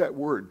 That's what that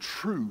word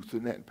truth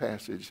in that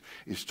passage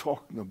is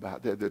talking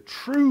about. That the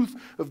truth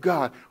of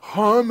God,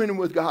 harmony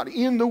with God,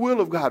 in the will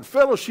of God,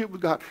 fellowship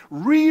with God.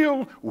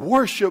 Real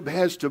worship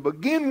has to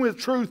begin with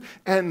truth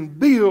and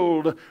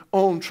build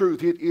on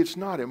truth. It's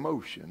not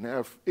emotion.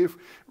 Now, if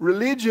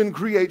religion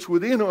creates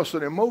within us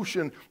an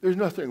emotion, there's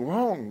nothing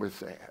wrong with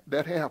that.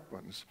 That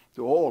happens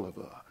to all of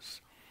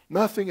us.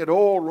 Nothing at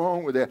all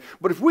wrong with that.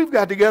 But if we've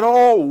got to get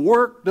all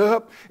worked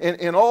up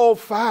and all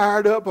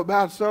fired up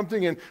about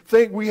something and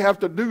think we have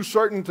to do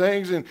certain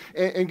things and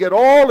get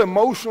all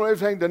emotional and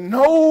everything to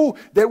know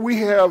that we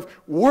have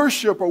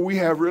worship or we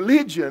have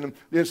religion,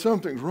 then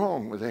something's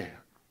wrong with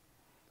that.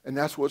 And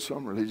that's what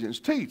some religions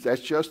teach. That's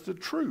just the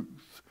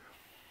truth.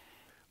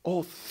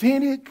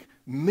 Authentic,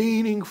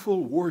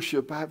 meaningful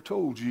worship, I've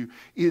told you,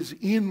 is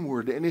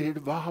inward, and it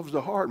involves the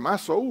heart. My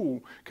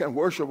soul can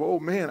worship. Oh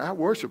man, I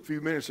worshiped a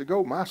few minutes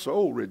ago. My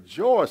soul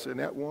rejoiced in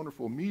that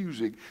wonderful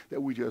music that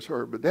we just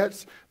heard. But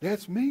that's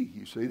me,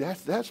 you see.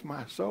 That's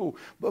my soul.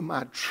 But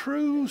my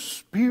true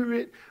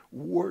spirit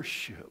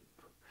worship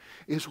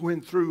is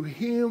when through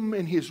Him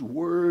and His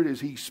Word, as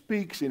He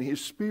speaks and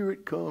His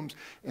Spirit comes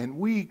and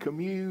we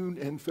commune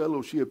and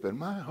fellowship, and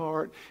my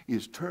heart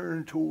is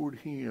turned toward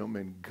Him,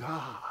 and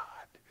God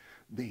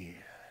then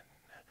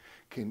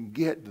can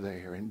get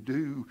there and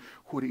do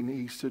what He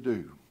needs to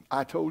do.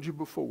 I told you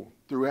before,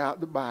 throughout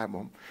the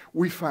Bible,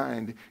 we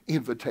find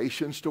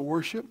invitations to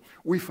worship.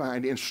 We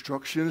find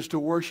instructions to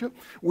worship.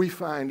 We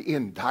find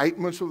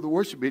indictments of the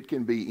worship. It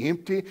can be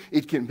empty.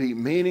 It can be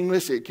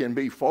meaningless. It can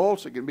be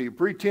false. It can be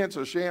pretense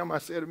or sham, I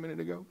said a minute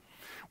ago.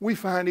 We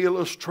find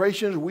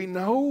illustrations. We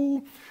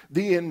know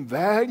the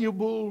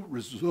invaluable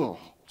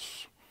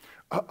results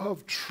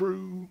of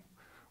true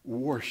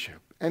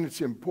worship. And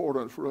it's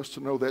important for us to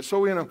know that.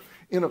 So in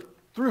a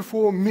 3 or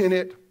 4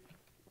 minute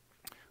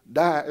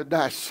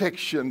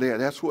dissection there,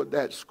 that's what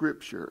that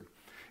scripture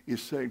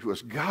is saying to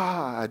us.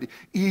 God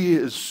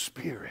is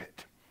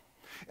spirit,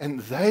 and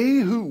they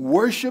who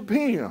worship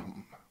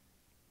Him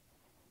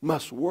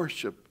must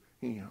worship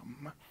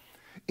Him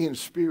in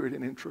spirit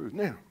and in truth.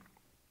 Now,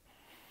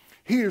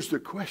 here's the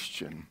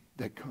question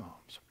that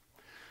comes.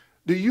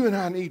 Do you and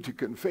I need to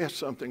confess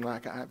something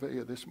like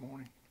Isaiah this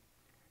morning?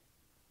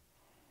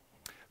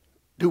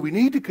 Do we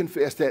need to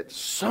confess that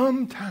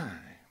sometimes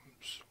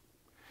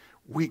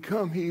we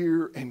come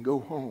here and go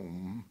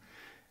home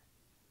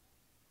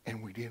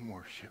and we didn't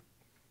worship?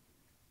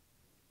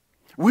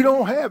 We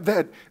don't have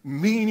that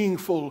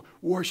meaningful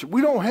worship.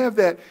 We don't have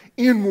that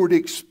inward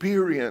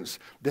experience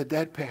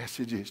that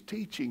passage is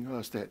teaching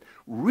us, that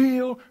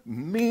real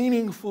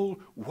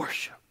meaningful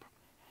worship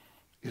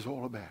is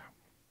all about.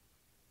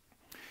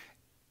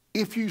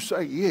 If you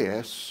say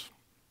yes,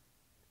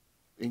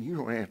 and you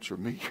don't answer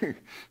me,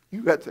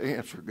 you got to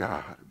answer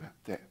God about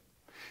that.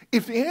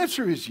 If the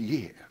answer is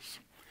yes,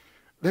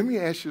 let me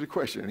ask you the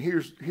question, and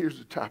here's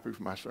the topic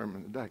for my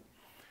sermon today.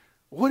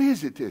 What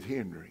is it that's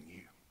hindering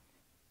you?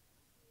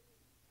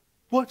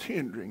 What's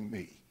hindering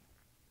me?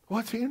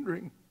 What's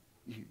hindering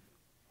you?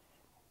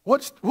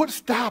 What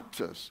stops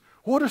us?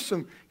 What are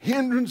some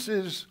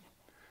hindrances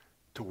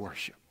to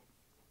worship?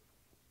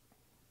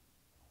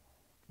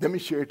 Let me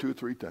share 2 or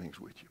 3 things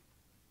with you.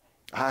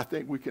 I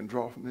think we can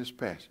draw from this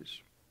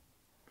passage.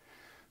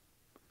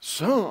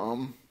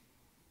 Some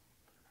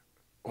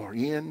are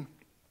in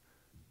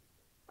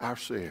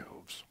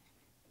ourselves.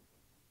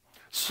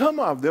 Some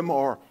of them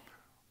are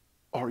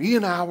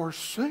in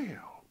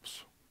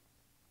ourselves.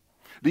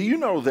 Do you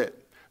know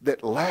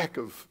that lack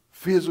of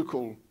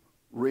physical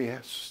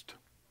rest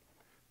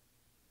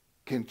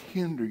can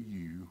hinder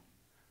you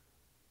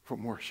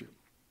from worship?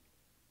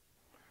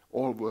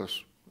 All of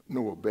us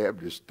know a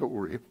Baptist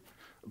story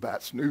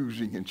about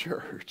snoozing in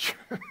church.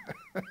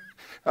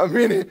 How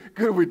many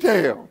could we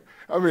tell?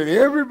 I mean,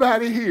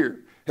 everybody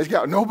here has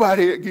got,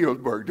 nobody at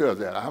Gilsburg does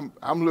that.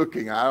 I'm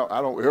looking,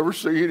 I don't ever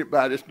see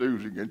anybody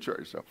snoozing in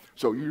church,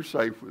 so you're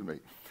safe with me.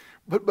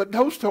 But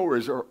those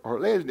stories are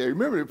legendary.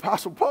 Remember, the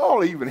Apostle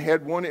Paul even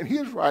had one in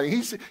his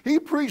writing. He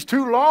preached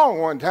too long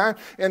one time,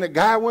 and the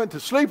guy went to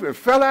sleep and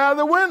fell out of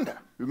the window.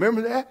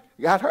 Remember that?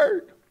 Got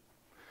hurt.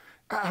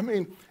 I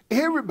mean,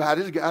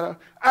 everybody's got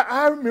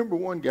I remember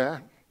one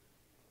guy,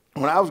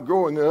 when I was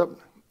growing up,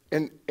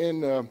 and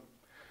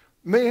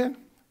man,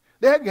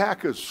 that guy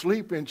could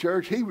sleep in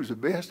church. He was the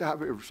best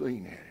I've ever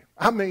seen at it.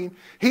 I mean,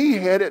 he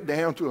had it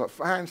down to a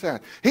fine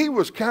science. He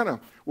was kind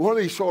of one of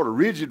these sort of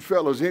rigid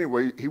fellows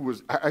anyway. He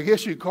was, I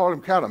guess you'd call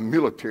him kind of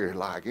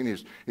military-like, and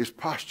his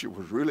posture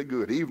was really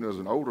good, even as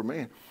an older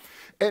man.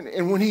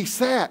 And when he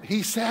sat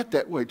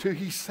that way too.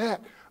 He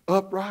sat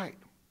upright.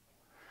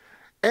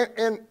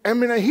 And I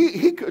mean,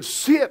 he could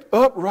sit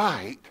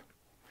upright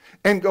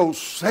and go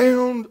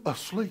sound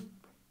asleep,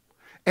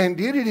 and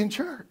did it in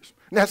church.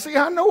 Now, see,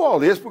 I know all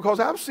this because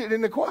I was sitting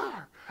in the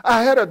choir.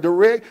 I had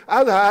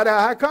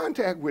eye-to-eye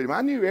contact with him.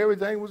 I knew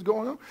everything was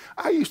going on.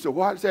 I used to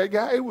watch that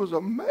guy. It was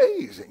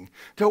amazing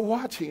to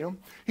watch him.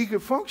 He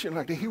could function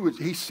like that.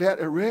 He sat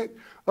erect,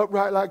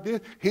 upright like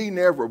this. He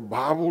never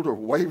bobbled or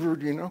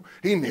wavered, you know.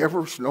 He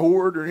never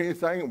snored or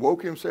anything and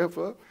woke himself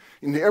up.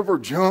 He never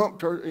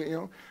jumped or, you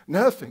know,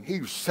 nothing.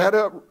 He sat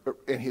up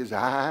and his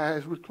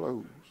eyes would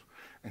close,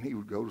 and he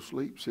would go to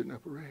sleep sitting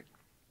up erect.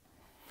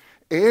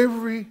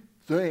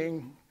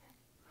 Everything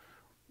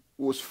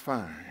was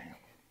fine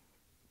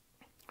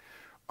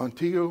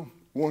until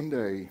one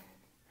day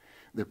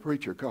the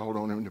preacher called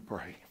on him to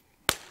pray.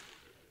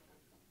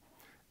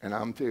 And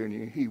I'm telling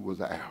you, he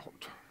was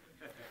out.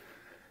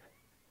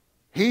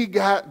 He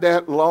got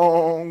that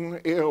long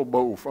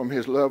elbow from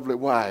his lovely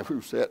wife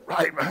who sat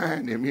right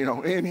behind him, you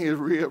know, in his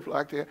ribs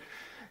like that.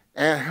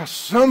 And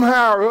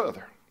somehow or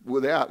other,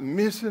 without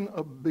missing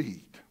a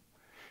beat,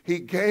 he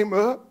came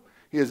up,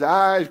 his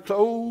eyes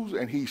closed,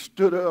 and he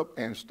stood up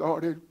and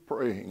started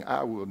praying.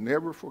 I will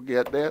never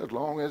forget that as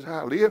long as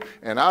I live.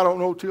 And I don't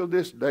know till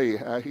this day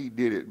how he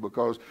did it,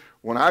 because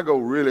when I go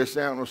really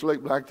sound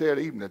asleep like that,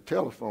 even the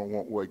telephone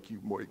won't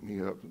wake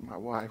me up. My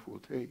wife will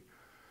tell you.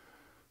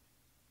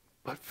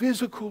 But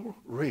physical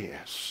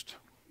rest,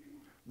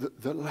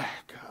 the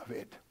lack of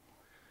it.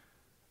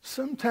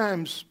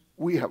 Sometimes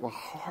we have a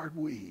hard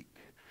week,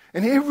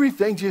 and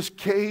everything just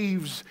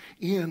caves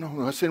in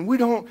on us, and we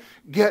don't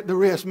get the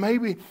rest.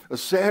 Maybe a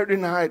Saturday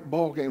night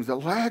ball game, the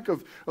lack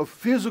of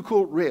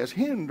physical rest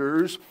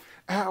hinders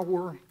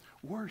our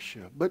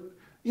worship. But,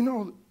 you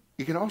know,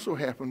 it can also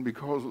happen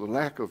because of the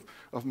lack of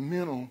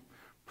mental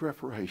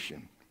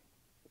preparation.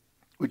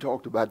 We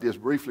talked about this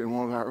briefly in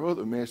one of our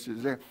other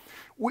messages there.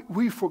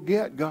 We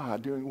forget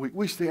God during the week.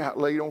 We stay out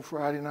late on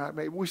Friday night,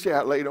 maybe. We stay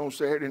out late on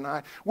Saturday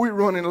night. We're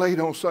running late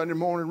on Sunday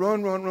morning.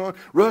 Run,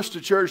 rush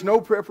to church,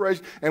 no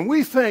preparation. And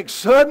we think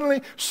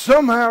suddenly,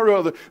 somehow or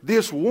other,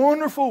 this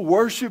wonderful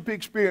worship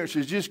experience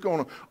is just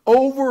going to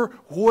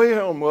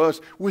overwhelm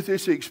us with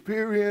this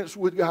experience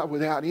with God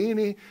without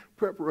any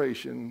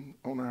preparation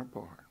on our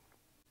part.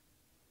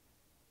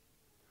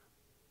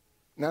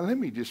 Now, let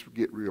me just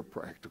get real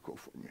practical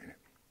for a minute.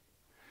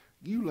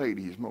 You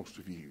ladies, most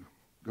of you,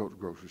 go to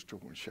the grocery store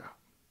and shop.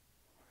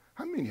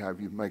 How many of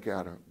you make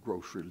out a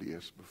grocery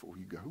list before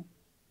you go?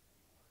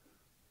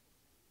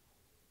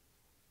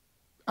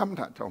 I'm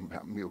not talking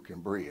about milk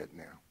and bread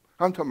now.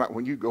 I'm talking about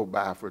when you go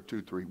by for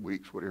 2-3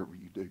 weeks, whatever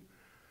you do.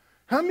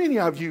 How many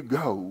of you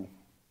go?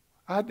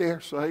 I dare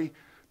say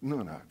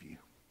none of you.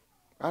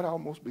 I'd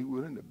almost be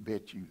willing to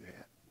bet you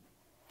that.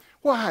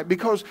 Why?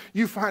 Because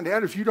you find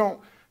out if you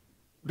don't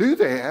do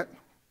that,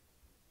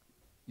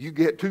 you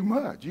get too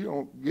much. You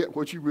don't get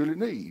what you really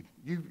need.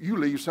 You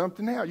leave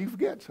something out. You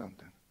forget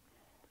something.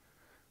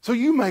 So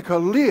you make a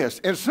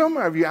list. And some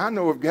of you, I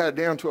know, have got it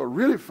down to a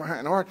really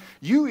fine art.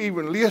 You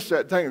even list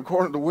that thing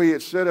according to the way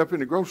it's set up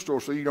in the grocery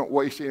store so you don't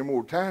waste any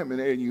more time in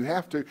there, and you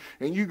have to.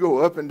 And you go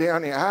up and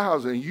down the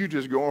aisles, and you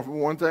just going from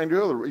one thing to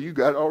the other. You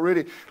got it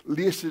already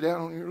listed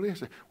out on your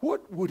list.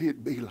 What would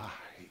it be like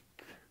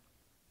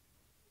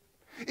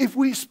if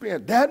we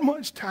spent that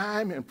much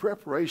time in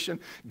preparation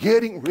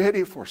getting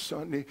ready for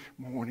Sunday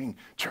morning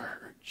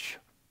church?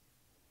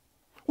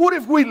 What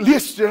if we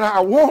listed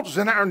our wants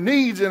and our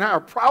needs and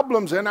our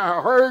problems and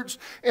our hurts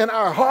and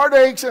our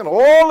heartaches and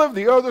all of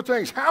the other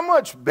things? How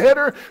much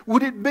better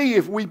would it be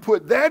if we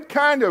put that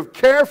kind of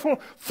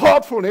careful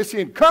thoughtfulness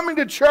in coming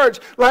to church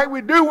like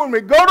we do when we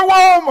go to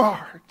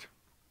Walmart?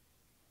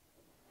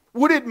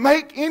 Would it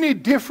make any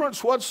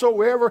difference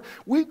whatsoever?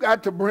 We've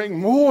got to bring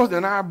more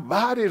than our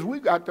bodies.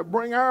 We've got to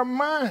bring our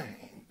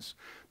minds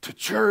to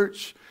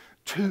church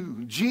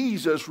 2.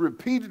 Jesus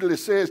repeatedly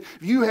says,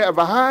 you have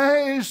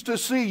eyes to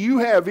see, you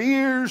have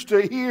ears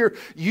to hear,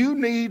 you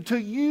need to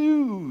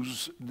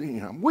use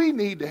them. We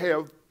need to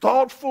have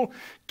thoughtful,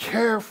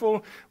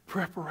 careful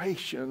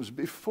preparations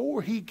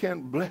before he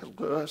can bless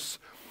us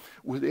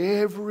with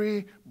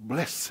every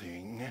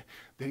blessing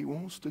that he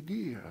wants to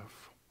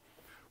give.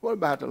 What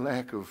about the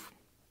lack of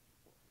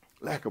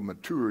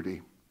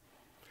maturity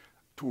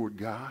toward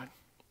God?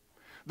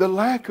 The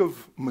lack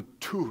of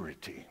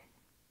maturity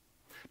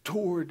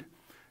toward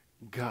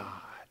God.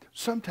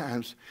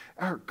 Sometimes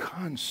our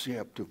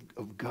concept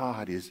of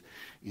God is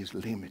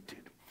limited.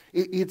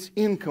 It's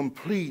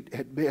incomplete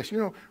at best. You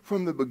know,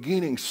 from the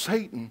beginning,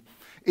 Satan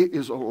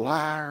is a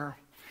liar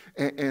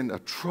and a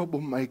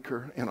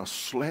troublemaker and a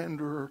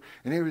slanderer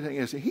and everything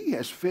else. He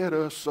has fed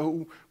us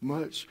so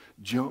much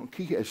junk.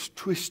 He has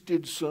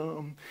twisted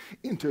some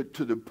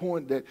to the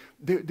point that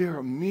there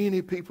are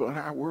many people in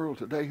our world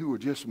today who are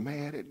just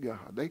mad at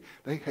God.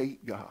 They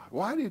hate God.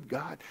 Why did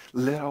God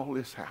let all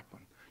this happen?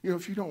 You know,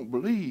 if you don't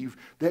believe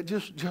that,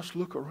 just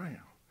look around.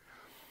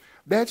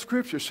 That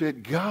scripture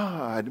said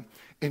God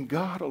and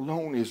God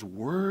alone is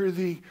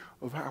worthy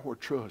of our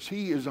trust.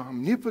 He is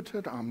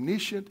omnipotent,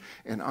 omniscient,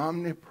 and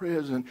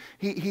omnipresent.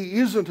 He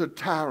isn't a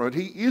tyrant.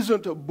 He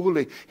isn't a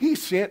bully. He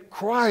sent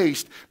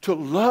Christ to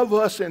love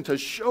us and to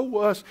show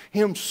us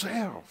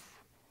himself.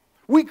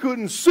 We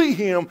couldn't see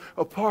him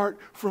apart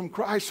from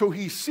Christ, so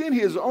he sent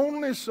his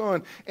only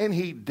son, and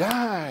he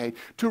died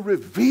to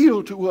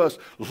reveal to us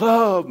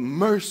love,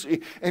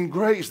 mercy, and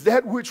grace,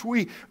 that which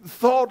we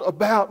thought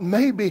about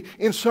maybe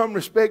in some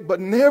respect, but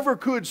never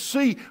could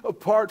see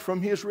apart from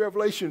his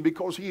revelation,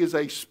 because he is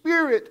a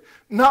spirit,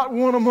 not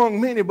one among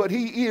many, but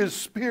he is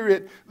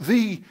Spirit,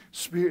 the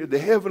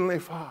Heavenly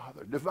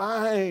Father.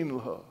 Divine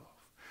love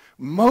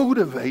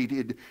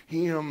motivated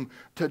him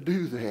to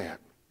do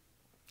that.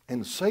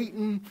 And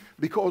Satan,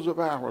 because of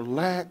our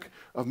lack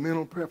of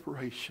mental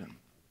preparation,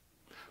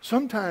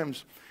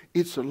 sometimes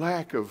it's a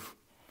lack of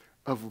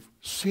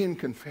sin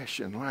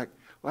confession,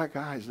 like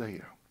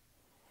Isaiah.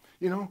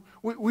 You know,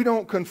 we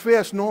don't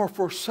confess nor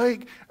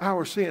forsake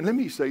our sin. Let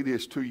me say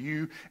this to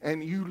you,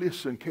 and you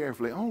listen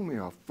carefully. Only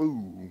a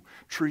fool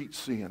treats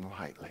sin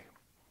lightly.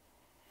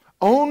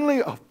 Only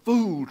a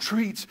fool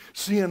treats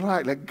sin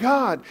lightly.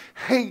 God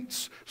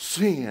hates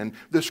sin,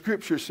 the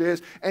scripture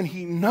says, and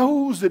he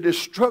knows the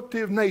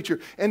destructive nature.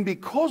 And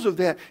because of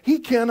that, he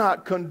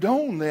cannot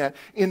condone that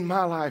in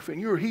my life and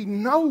yours. He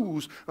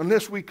knows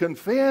unless we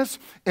confess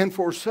and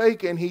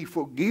forsake and he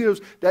forgives,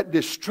 that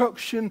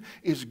destruction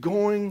is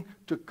going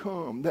to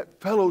come. That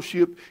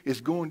fellowship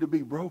is going to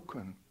be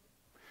broken.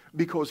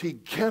 Because he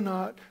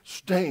cannot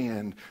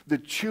stand the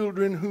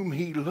children whom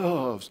he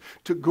loves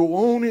to go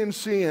on in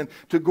sin,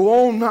 to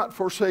go on not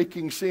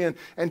forsaking sin,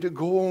 and to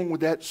go on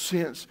with that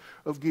sense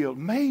of guilt.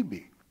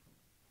 Maybe,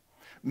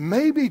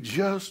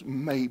 just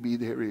maybe,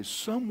 there is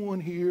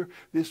someone here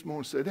this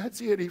morning who said,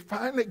 that's it, he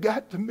finally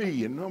got to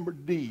me in number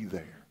D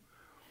there.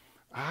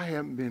 I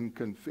haven't been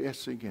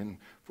confessing and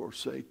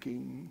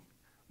forsaking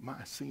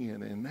my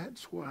sin, and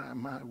that's why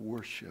my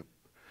worship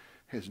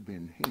has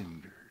been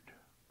hindered.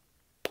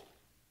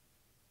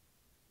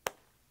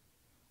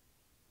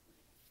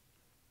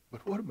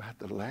 But what about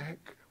the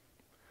lack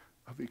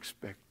of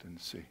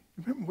expectancy?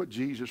 Remember what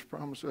Jesus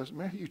promised us?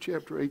 Matthew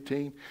chapter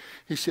 18,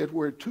 he said,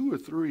 where 2 or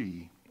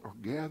 3 are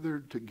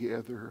gathered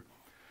together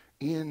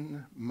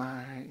in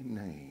my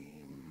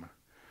name,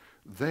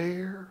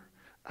 there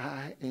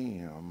I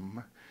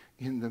am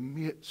in the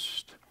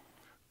midst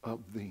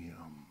of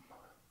them.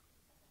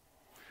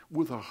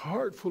 With a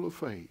heart full of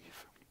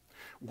faith,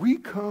 we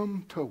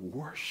come to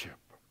worship.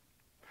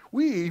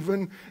 We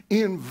even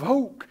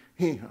invoke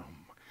him.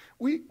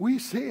 We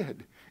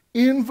said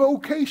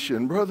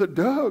invocation. Brother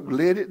Doug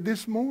led it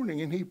this morning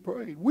and he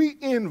prayed. We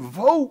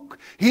invoke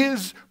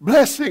his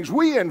blessings.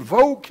 We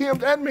invoke him.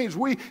 That means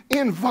we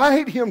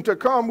invite him to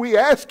come. We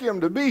ask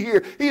him to be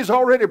here. He's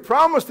already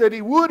promised that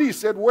he would. He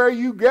said, where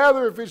you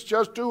gather, if it's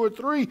just 2 or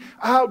 3,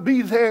 I'll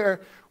be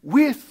there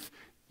with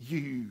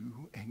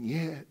you. And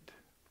yet,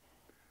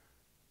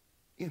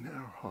 in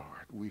our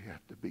heart, we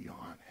have to be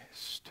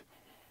honest.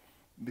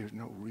 There's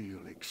no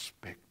real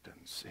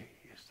expectancy,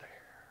 is there?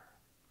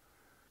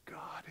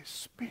 God is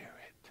spirit.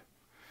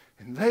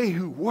 And they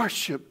who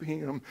worship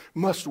him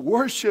must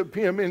worship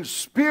him in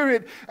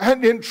spirit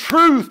and in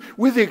truth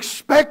with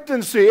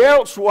expectancy.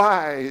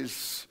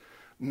 Elsewise,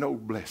 no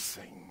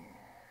blessing.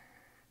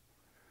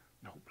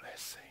 No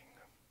blessing.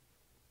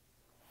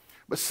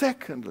 But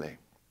secondly,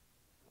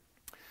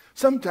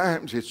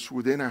 sometimes it's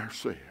within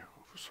ourselves.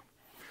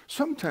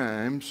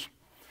 Sometimes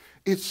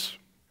it's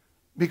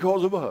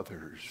because of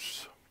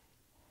others.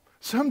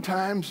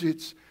 Sometimes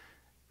it's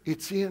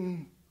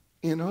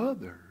in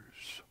others.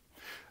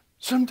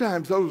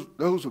 Sometimes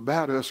those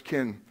about us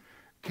can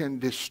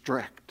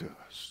distract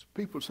us.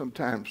 People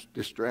sometimes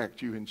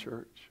distract you in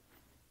church.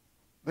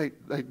 They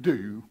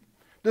do.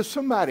 Does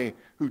somebody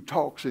who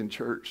talks in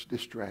church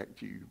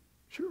distract you?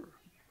 Sure.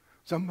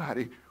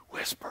 Somebody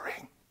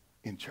whispering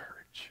in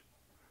church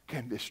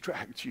can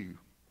distract you,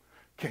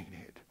 can't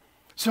it?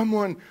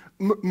 someone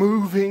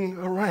moving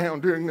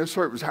around during the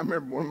service. I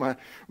remember one of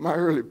my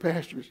early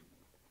pastors.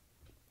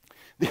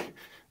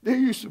 There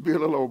used to be a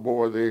little old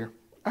boy there.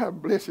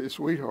 Bless his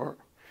sweetheart.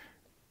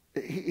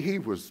 He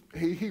was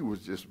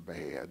just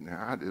bad.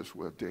 Now, I just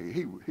will tell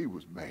you, he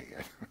was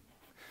bad.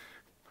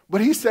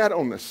 But he sat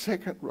on the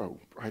second row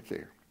right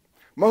there.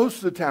 Most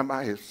of the time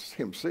by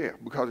himself,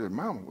 because his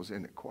mama was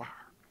in the choir.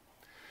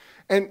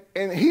 And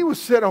he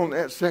was set on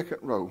that second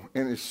row.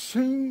 And as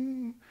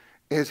soon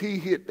as he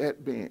hit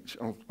that bench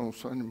on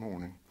Sunday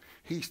morning,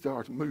 he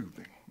starts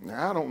moving.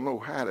 Now, I don't know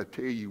how to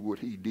tell you what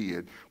he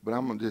did, but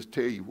I'm going to just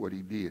tell you what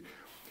he did.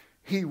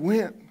 He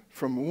went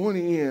from one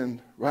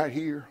end right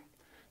here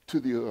to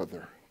the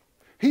other.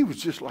 He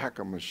was just like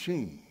a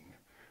machine,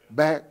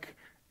 back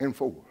and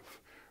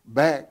forth,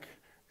 back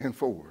and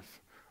forth,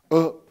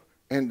 up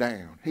and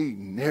down. He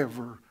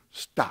never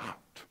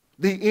stopped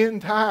the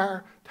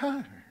entire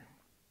time.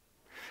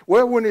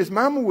 Well, when his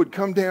mama would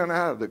come down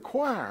out of the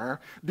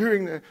choir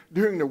during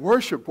the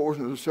worship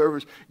portion of the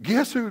service,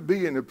 guess who would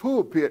be in the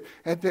pulpit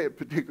at that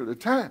particular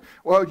time?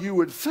 Well, you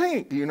would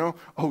think,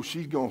 oh,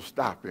 she's going to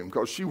stop him,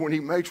 because when he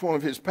makes one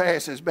of his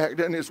passes back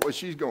down this way,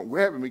 she's going to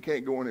grab him. He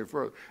can't go any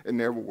further. It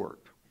never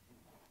worked.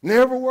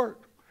 Never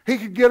worked. He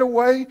could get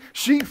away.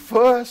 She'd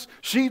fuss.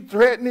 She'd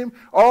threaten him.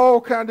 All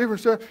kind of different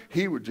stuff.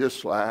 He would just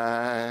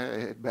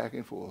slide back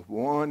and forth,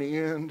 one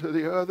end to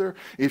the other.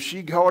 If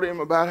she got him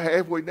about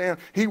halfway down,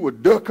 he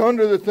would duck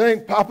under the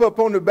thing, pop up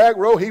on the back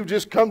row. He would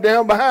just come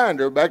down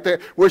behind her back there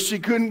where she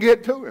couldn't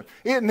get to him.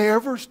 It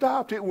never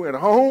stopped. It went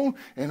on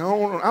and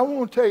on. I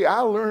want to tell you,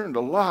 I learned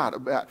a lot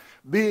about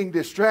being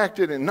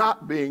distracted and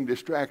not being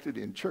distracted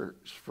in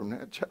church from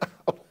that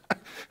child.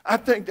 I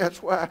think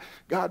that's why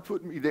God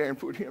put me there and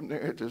put him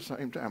there at the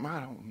same time. I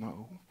don't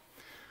know.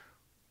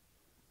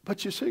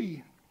 But you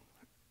see,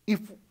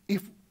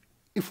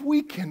 if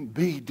we can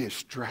be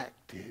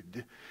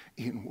distracted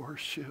in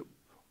worship,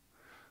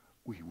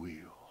 we will.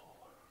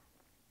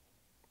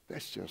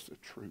 That's just the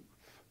truth.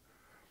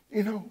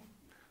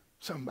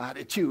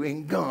 Somebody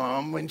chewing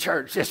gum in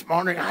church this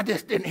morning, I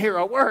just didn't hear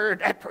a word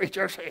that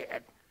preacher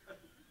said.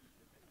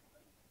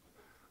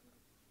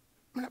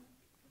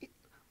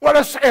 What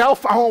a cell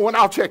phone went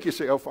off. Check your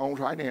cell phones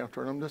right now.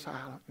 Turn them to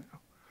silent.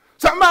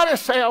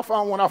 Somebody's cell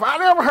phone went off. I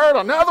never heard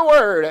another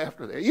word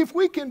after that. If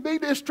we can be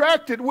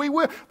distracted, we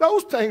will.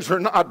 Those things are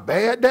not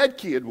bad. That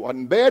kid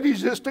wasn't bad.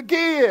 He's just a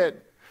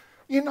kid.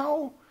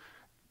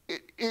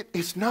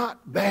 It's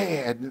not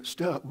bad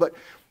stuff. But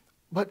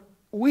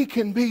we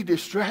can be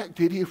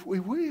distracted if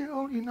we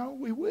will.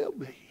 We will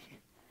be.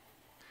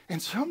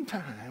 And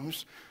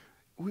sometimes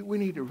we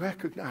need to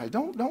recognize,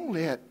 don't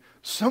let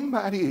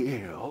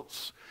somebody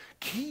else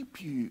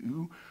keep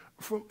you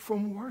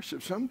from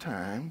worship.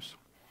 Sometimes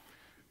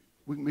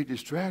we can be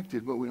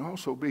distracted, but we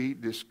also be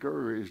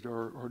discouraged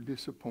or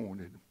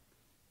disappointed.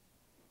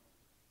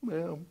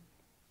 Well,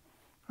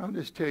 I'll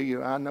just tell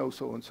you, I know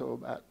so-and-so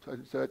about such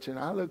and such, and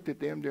I looked at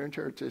them during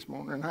church this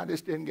morning, and I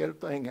just didn't get a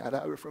thing out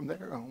of it from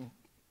there on.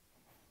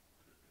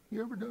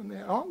 You ever done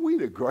that? Aren't we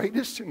the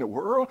greatest in the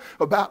world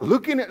about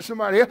looking at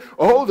somebody else?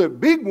 Oh, the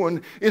big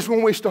one is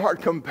when we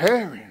start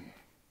comparing.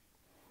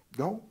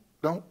 Don't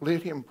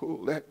let him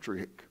pull that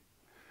trick,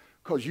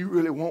 because you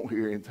really won't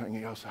hear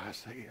anything else I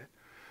said.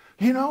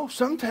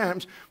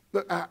 Sometimes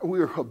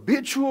we're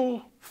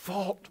habitual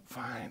fault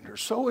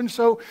finders.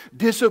 So-and-so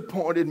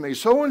disappointed me.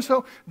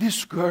 So-and-so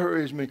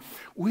discouraged me.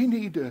 We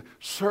need to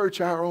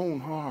search our own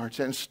hearts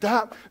and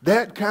stop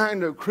that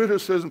kind of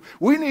criticism.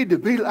 We need to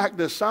be like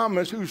the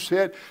psalmist who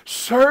said,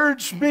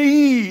 "Search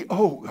me,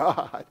 O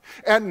God,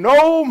 and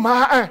know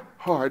my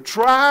heart.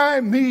 Try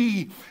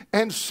me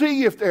and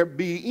see if there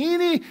be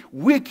any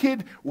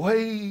wicked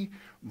way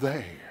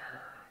there."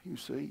 You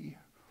see,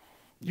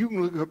 you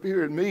can look up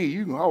here at me.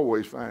 You can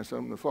always find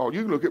something to fault.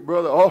 You can look at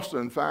Brother Austin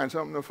and find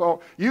something to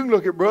fault. You can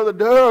look at Brother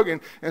Doug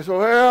and say,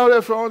 well,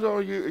 that's wrong.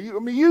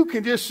 You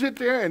can just sit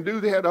there and do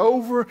that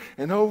over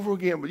and over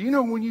again. But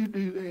when you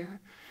do that,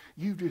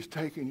 you've just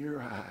taken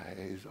your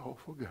eyes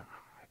off of God.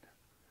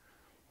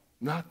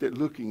 Not that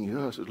looking at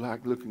us is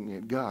like looking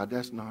at God.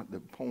 That's not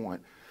the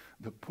point.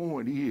 The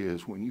point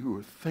is, when you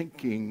were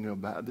thinking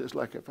about this,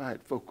 like if I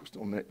had focused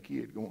on that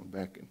kid going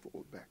back and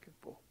forth,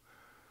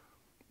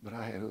 but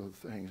I had other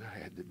things I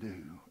had to do,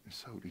 and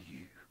so do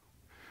you.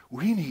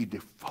 We need to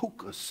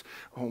focus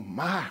on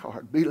my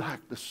heart, be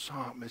like the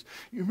psalmist.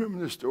 You remember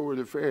the story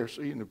of the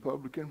Pharisee and the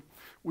publican?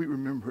 We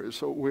remember it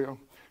so well.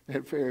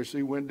 That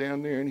Pharisee went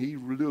down there and he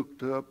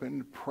looked up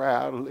and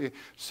proudly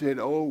said,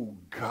 "Oh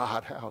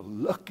God, how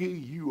lucky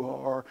you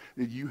are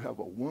that you have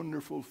a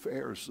wonderful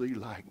Pharisee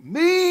like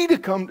me to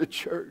come to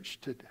church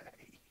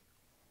today."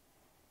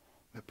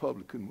 The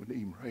publican wouldn't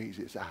even raise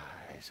his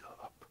eyes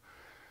up,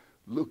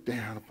 look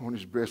down upon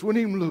his breast,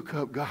 wouldn't even look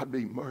up. "God,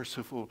 be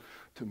merciful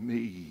to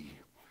me,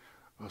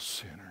 a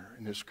sinner."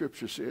 And the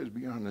scripture says,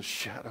 beyond a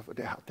shadow of a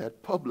doubt,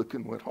 that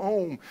publican went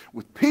home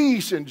with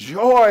peace and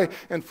joy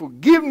and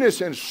forgiveness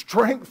and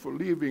strength for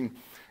living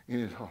in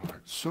his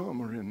heart.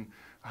 Some are in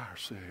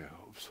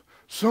ourselves,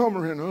 some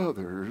are in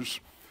others,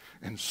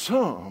 and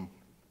some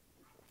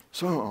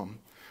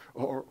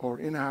or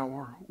in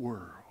our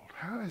world.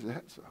 How is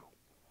that so?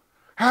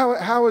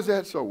 How is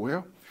that so?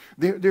 Well,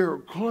 there are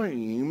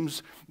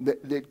claims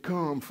that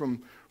come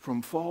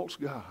from false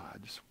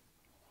gods.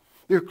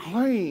 There are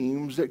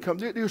claims that come.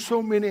 There's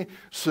so many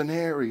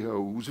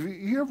scenarios. Have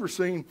you ever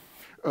seen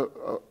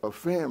a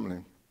family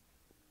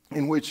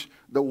in which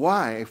the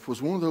wife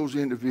was one of those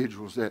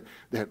individuals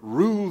that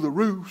ruled the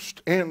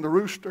roost and the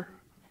rooster?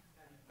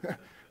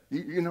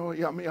 You know,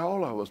 I mean,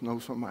 all of us know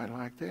somebody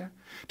like that.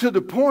 To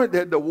the point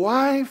that the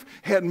wife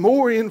had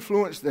more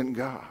influence than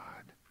God.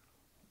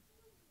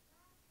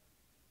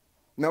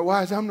 Now,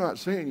 wives, I'm not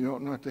saying you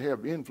ought not to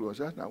have influence.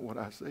 That's not what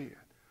I said.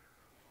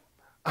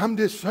 I'm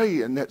just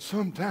saying that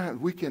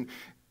sometimes we can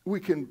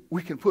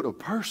put a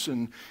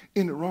person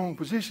in the wrong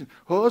position.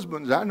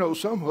 Husbands, I know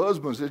some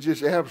husbands that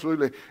just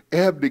absolutely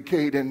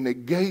abdicate and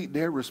negate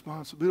their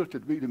responsibility to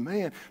be the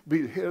man,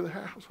 be the head of the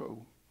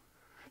household.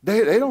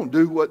 They don't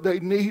do what they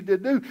need to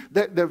do.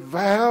 Their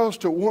vows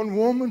to one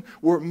woman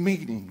were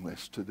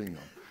meaningless to them.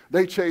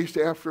 They chased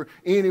after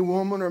any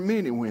woman or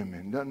many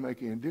women. Doesn't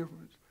make any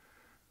difference.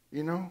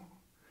 You know?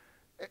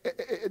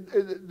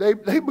 They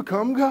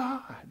become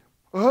God.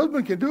 A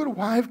husband can do it, a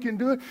wife can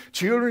do it,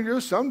 children do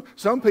it.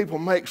 Some people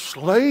make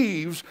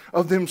slaves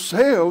of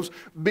themselves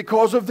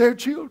because of their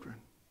children.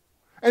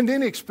 And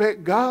then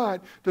expect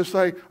God to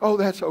say, oh,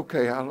 that's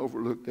okay, I'll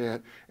overlook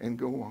that and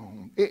go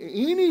on.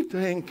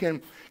 Anything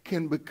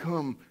can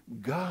become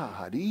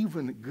God,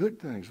 even good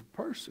things. A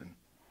person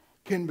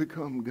can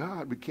become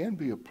God, but can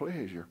be a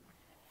pleasure.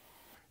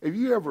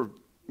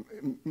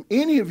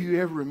 Any of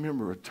you ever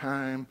remember a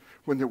time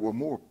when there were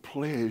more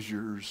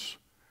pleasures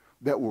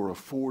that were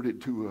afforded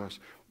to us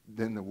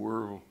than the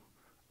world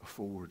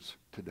affords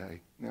today?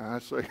 Now, I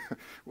say,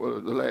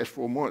 well, the last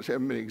 4 months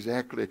haven't been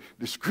exactly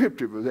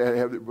descriptive of that,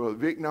 have they, Brother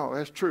Vic? No,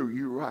 that's true.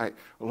 You're right.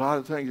 A lot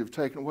of things have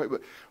taken away.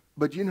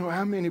 But you know,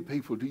 how many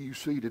people do you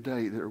see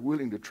today that are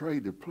willing to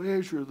trade the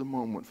pleasure of the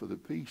moment for the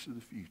peace of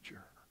the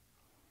future?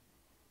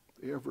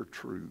 Ever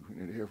true,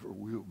 and it ever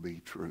will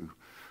be true.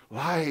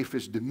 Life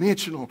is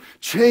dimensional.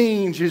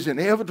 Change is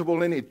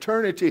inevitable, and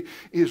eternity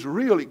is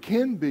real. It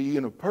can be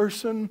in a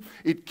person.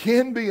 It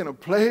can be in a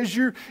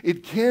pleasure.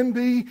 It can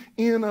be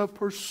in a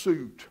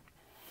pursuit.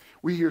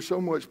 We hear so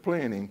much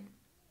planning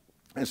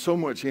and so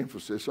much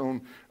emphasis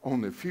on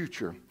the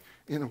future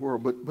in the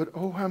world. But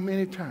oh, how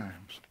many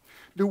times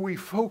do we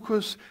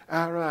focus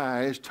our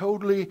eyes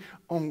totally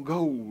on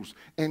goals,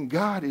 and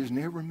God is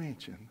never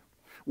mentioned?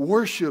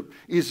 Worship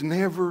is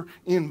never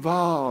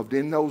involved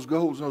in those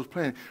goals and those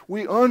plans.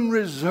 We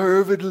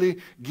unreservedly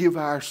give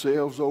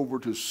ourselves over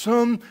to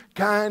some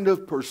kind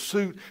of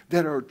pursuit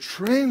that are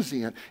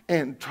transient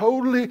and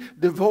totally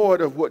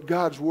devoid of what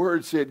God's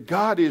Word said.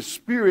 God is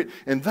spirit,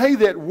 and they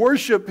that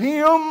worship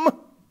Him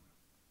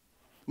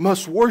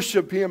must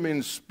worship Him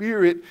in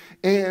spirit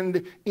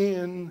and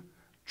in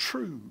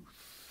truth.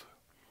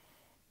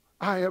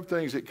 I have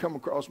things that come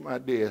across my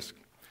desk,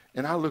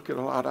 and I look at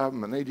a lot of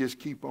them, and they just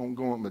keep on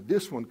going. But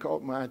this one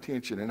caught my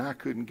attention, and I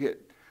couldn't get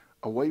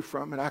away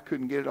from it. I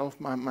couldn't get it off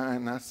my mind.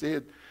 And I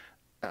said,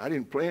 I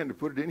didn't plan to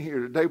put it in here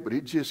today, but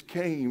it just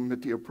came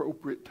at the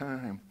appropriate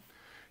time.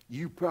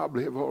 You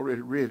probably have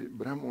already read it,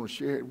 but I'm going to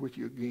share it with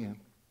you again.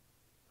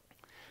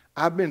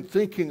 I've been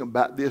thinking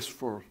about this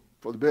for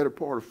the better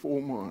part of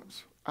 4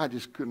 months. I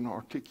just couldn't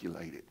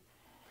articulate it.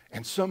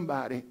 And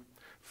somebody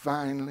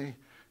finally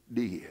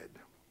did.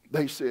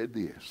 They said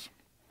this.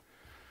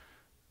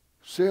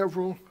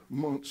 Several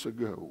months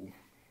ago,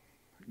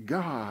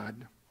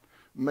 God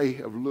may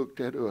have looked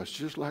at us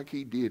just like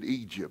He did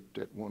Egypt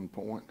at one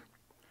point.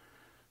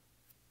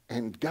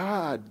 And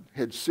God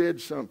had said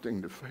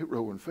something to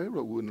Pharaoh, and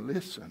Pharaoh wouldn't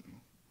listen.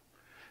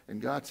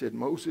 And God said,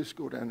 Moses,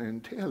 go down there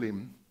and tell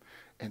him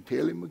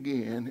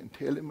again, and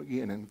tell him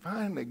again. And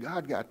finally,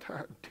 God got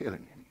tired of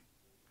telling him.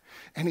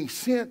 And He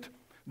sent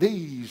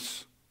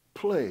these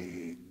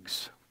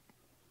plagues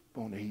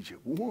on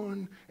Egypt,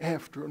 one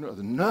after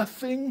another.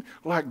 Nothing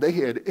like they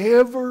had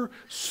ever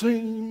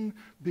seen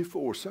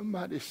before.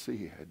 Somebody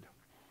said,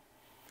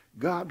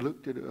 God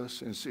looked at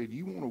us and said,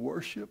 you want to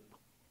worship?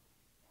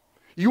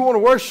 You want to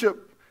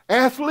worship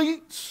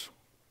athletes?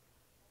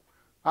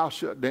 I'll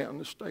shut down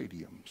the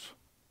stadiums.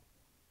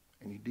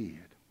 And He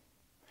did.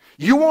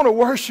 You want to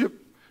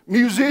worship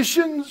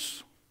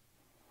musicians?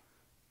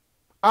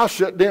 I'll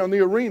shut down the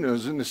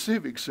arenas and the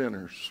civic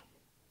centers.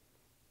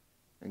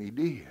 And He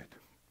did.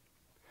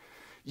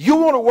 You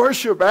want to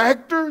worship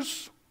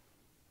actors?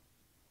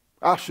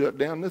 I'll shut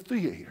down the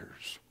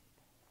theaters.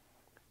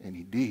 And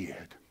He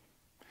did.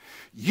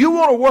 You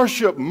want to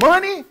worship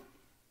money?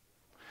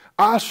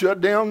 I'll shut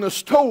down the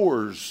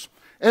stores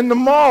and the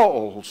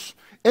malls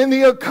and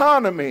the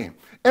economy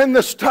and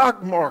the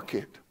stock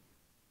market.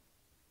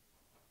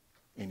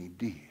 And He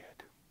did.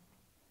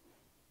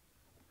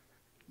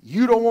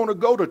 You don't want to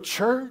go to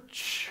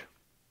church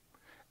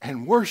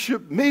and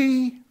worship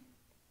me?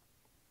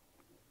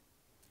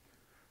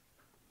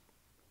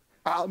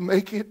 I'll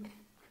make it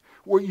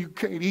where you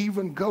can't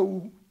even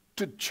go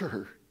to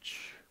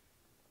church.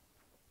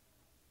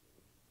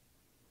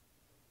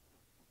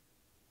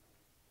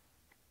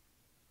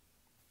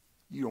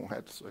 You don't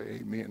have to say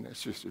amen.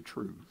 That's just the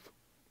truth.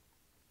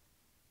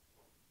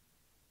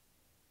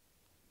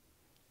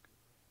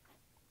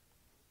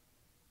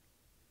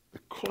 The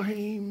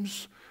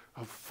claims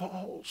of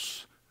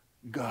false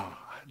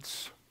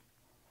gods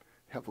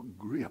have a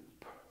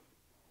grip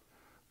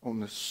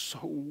on the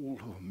soul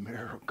of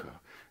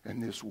America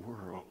and this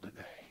world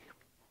today.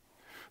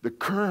 The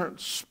current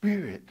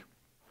spirit,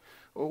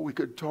 we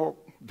could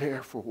talk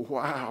there for a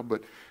while,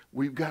 but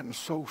we've gotten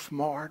so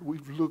smart.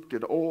 We've looked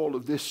at all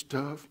of this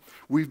stuff.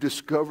 We've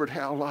discovered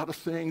how a lot of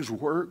things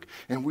work,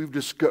 and we've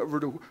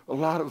discovered a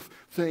lot of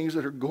things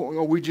that are going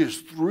on. We're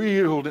just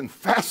thrilled and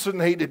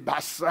fascinated by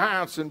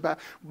science and by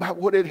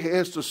what it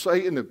has to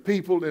say, and the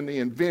people and the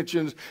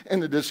inventions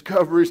and the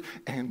discoveries.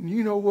 And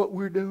you know what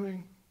we're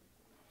doing?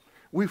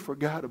 We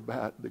forgot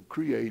about the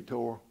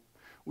Creator.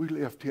 We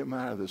left him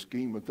out of the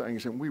scheme of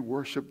things, and we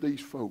worship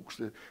these folks,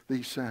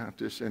 these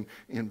scientists and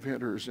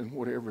inventors and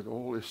whatever,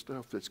 all this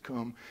stuff that's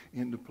come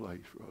into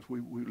place for us.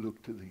 We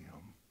look to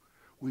them.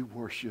 We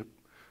worship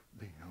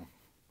them.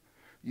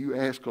 You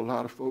ask a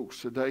lot of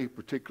folks today,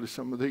 particularly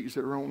some of these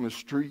that are on the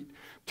street,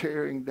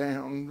 tearing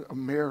down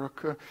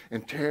America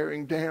and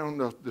tearing down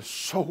the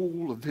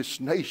soul of this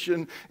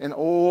nation and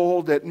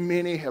all that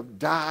many have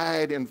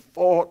died and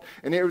fought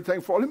and everything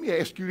for. Let me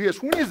ask you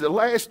this. When is the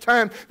last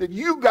time that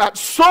you got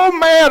so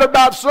mad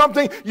about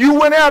something you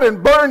went out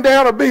and burned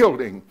down a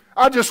building?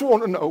 I just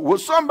want to know. Will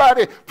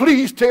somebody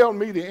please tell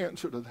me the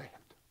answer to that?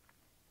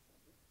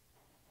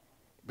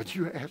 But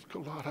you ask a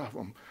lot of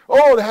them.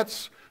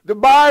 The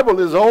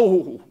Bible is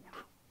old.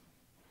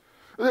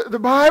 The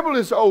Bible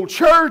is old.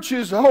 Church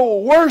is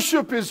old.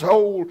 Worship is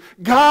old.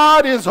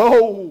 God is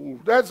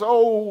old. That's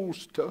old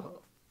stuff.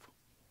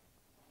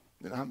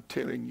 And I'm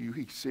telling you,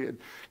 he said,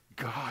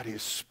 God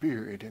is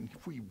spirit, and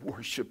if we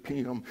worship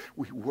him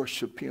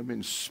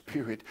in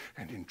spirit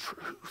and in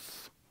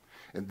truth.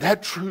 And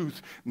that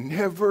truth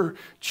never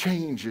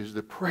changes.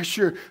 The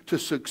pressure to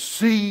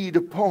succeed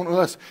upon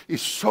us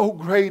is so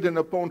great and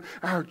upon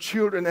our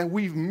children, and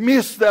we've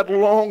missed that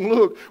long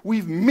look.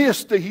 We've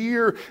missed the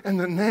here and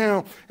the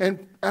now.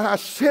 And I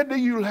said to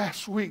you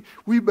last week,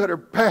 we better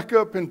pack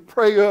up and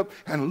pray up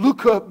and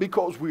look up,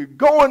 because we're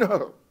going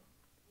up.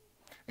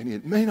 And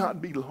it may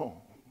not be long.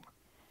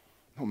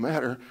 No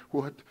matter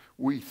what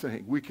we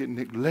think, we can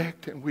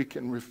neglect and we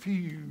can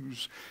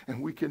refuse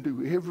and we can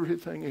do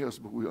everything else,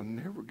 but we'll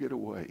never get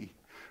away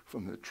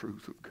from the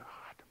truth of God.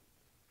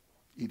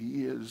 It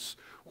is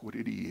what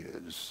it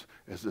is,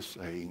 as the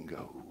saying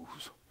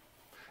goes.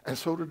 And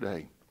so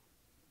today,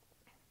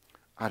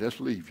 I just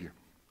leave you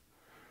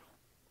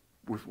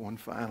with one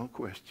final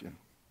question.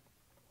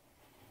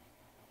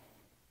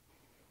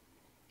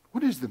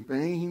 What is the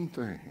main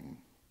thing?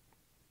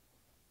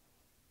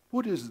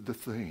 What is the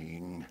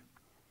thing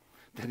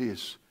that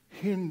is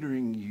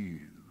hindering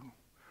you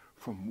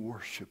from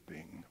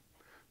worshiping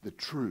the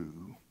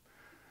true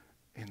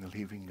and the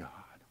living God?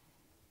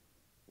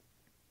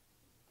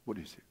 What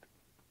is it?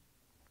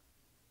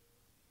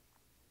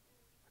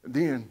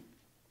 Then,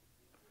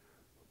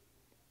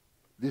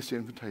 this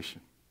invitation,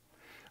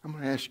 I'm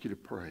going to ask you to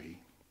pray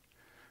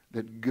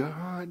that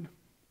God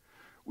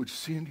would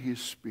send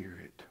his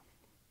Spirit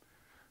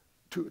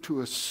to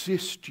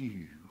assist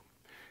you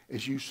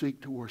as you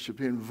seek to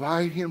worship.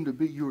 Invite him to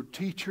be your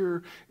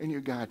teacher and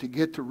your guide, to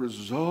get the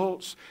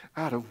results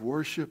out of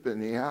worship and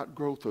the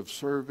outgrowth of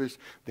service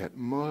that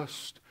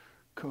must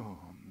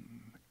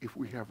come if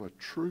we have a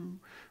true,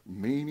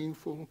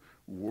 meaningful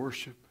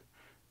worship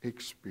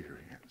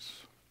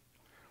experience.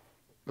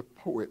 The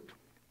poet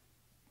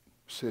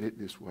said it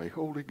this way: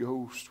 Holy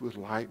Ghost, with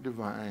light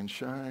divine,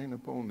 shine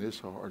upon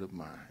this heart of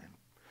mine.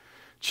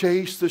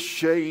 Chase the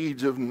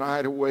shades of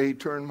night away,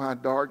 turn my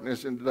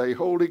darkness into day.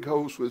 Holy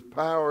Ghost, with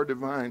power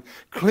divine,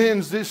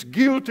 cleanse this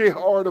guilty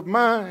heart of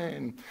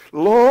mine.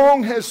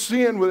 Long has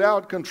sin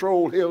without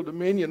control held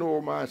dominion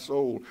over my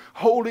soul.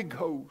 Holy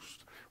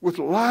Ghost, with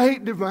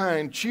light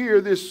divine, cheer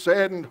this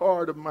saddened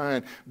heart of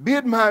mine.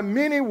 Bid my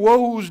many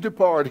woes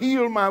depart,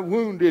 heal my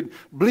wounded,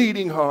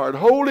 bleeding heart.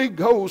 Holy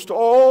Ghost,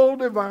 all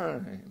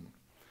divine,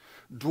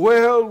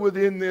 dwell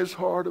within this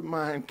heart of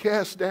mine.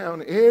 Cast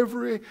down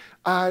every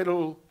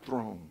idol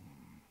throne.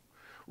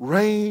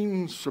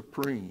 Reign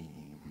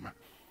supreme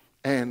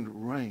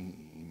and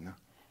reign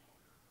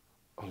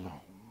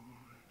alone.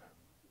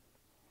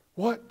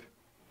 What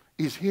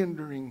is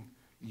hindering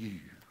you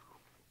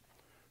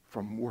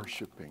from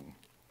worshiping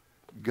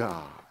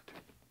God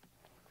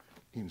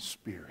in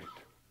spirit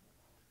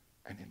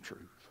and in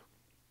truth?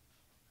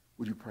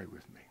 Would you pray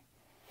with me?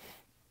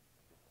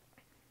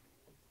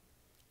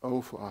 Oh,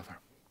 Father,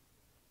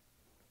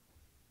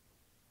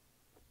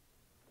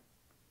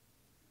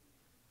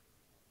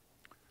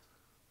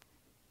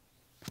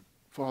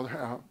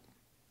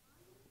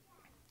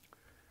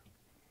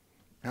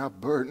 how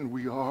burdened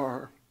we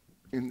are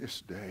in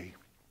this day.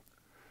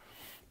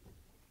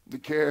 The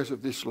cares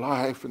of this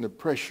life and the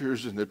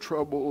pressures and the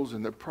troubles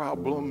and the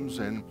problems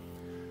and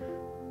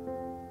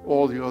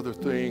all the other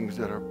things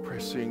that are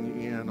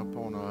pressing in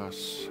upon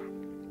us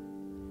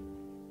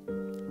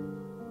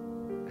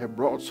have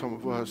brought some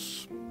of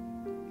us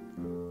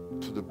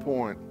to the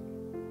point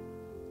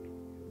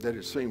that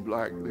it seemed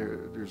like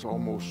there's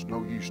almost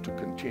no use to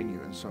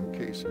continue in some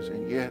cases.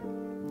 And yet,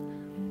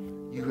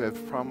 you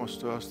have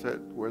promised us that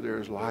where there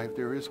is life,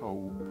 there is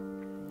hope.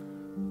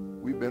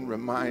 We've been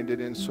reminded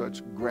in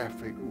such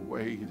graphic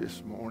way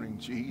this morning,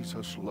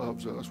 Jesus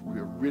loves us. We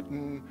are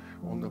written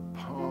on the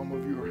palm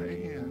of your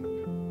hand.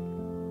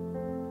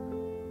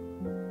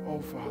 Oh,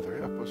 Father,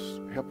 help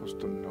us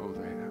to know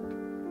that.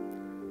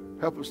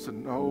 Help us to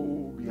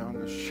know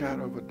beyond the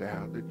shadow of a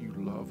doubt that you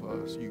love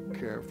us, you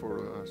care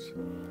for us,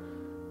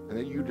 and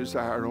that you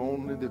desire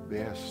only the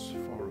best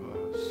for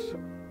us.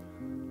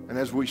 And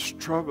as we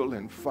struggle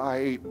and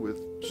fight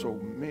with so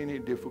many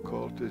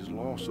difficulties,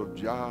 loss of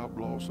job,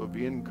 loss of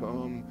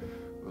income,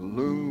 the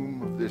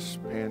loom of this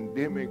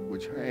pandemic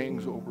which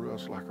hangs over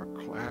us like a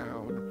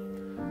cloud,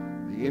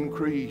 the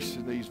increase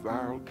in these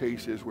viral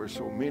cases where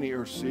so many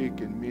are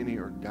sick and many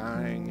are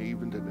dying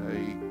even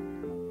today,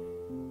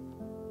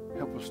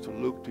 help us to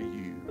look to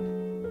you,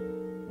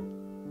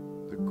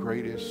 the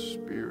greatest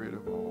Spirit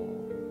of all,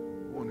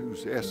 one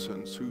whose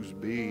essence, whose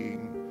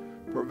being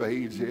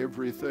pervades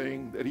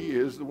everything, that he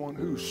is the one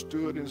who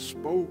stood and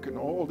spoke, and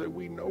all that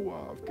we know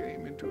of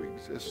came into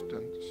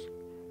existence.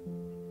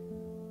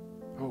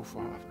 Oh,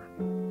 Father,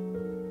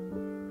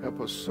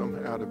 help us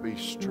somehow to be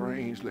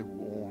strangely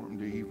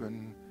warmed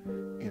even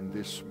in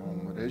this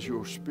moment as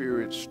your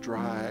Spirit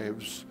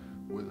strives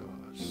with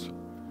us.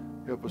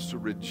 Help us to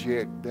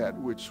reject that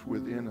which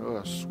within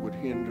us would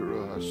hinder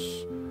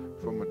us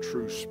from a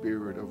true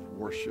spirit of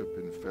worship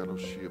and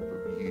fellowship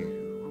of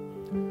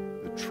you,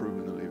 the true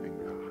and the living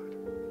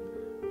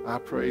God. I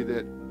pray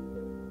that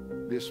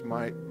this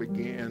might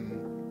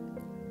begin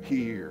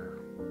here.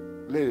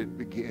 Let it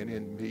begin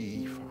in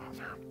me,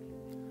 Father.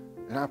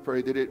 And I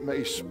pray that it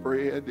may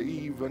spread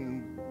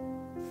even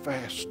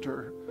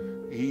faster,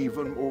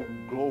 even more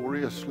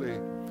gloriously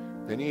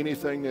than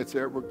anything that's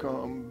ever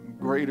come,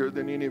 greater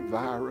than any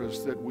virus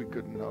that we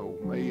could know.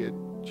 May it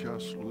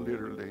just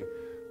literally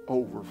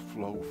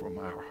overflow from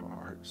our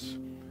hearts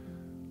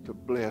to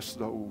bless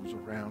those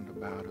around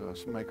about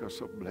us, make us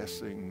a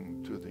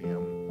blessing to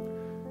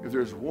them. If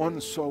there's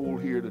one soul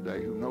here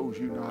today who knows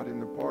you not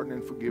in the pardon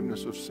and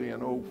forgiveness of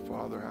sin, oh,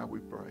 Father, how we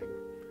pray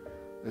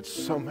that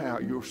somehow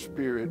your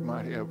Spirit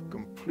might have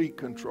complete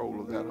control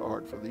of that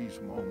heart for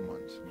these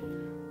moments,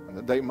 and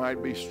that they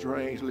might be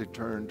strangely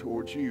turned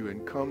towards you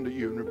and come to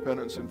you in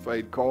repentance and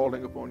faith,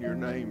 calling upon your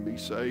name, be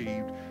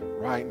saved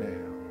right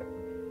now.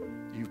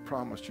 You've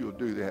promised you'll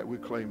do that. We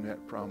claim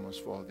that promise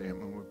for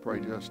them, and we pray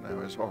just now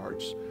as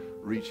hearts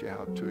reach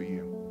out to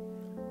you,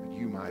 that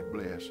you might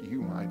bless, you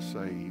might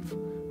save,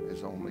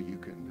 as only you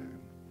can do.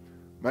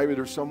 Maybe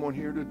there's someone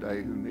here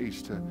today who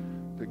needs to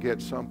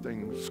get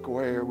something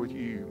square with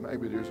you.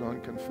 Maybe there's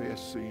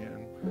unconfessed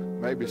sin.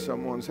 Maybe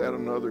someone's had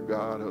another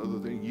God other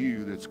than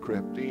you that's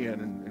crept in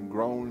and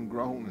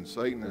grown, and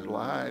Satan has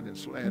lied and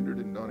slandered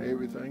and done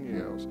everything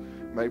else.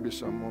 Maybe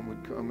someone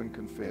would come and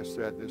confess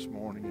that this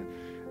morning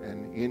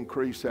and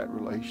increase that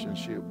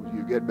relationship with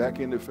you. Get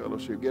back into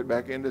fellowship. Get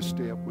back into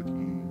step with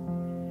you.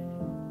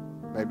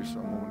 Maybe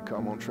someone would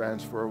come on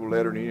transferable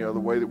letter in any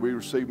other way that we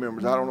receive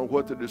members. I don't know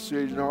what the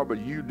decisions are, but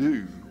you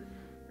do.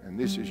 And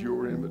this is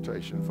your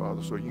invitation,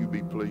 Father, so you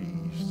be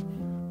pleased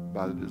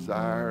by the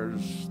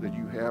desires that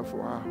you have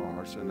for our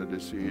hearts and the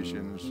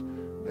decisions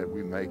that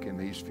we make in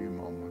these few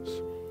moments.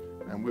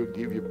 And we'll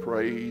give you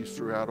praise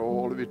throughout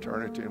all of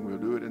eternity, and we'll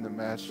do it in the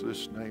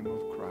matchless name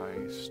of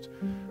Christ.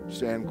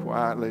 Stand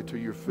quietly to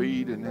your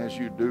feet, and as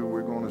you do,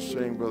 we're going to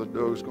sing. Brother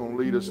Doug's going to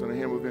lead us in a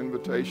hymn of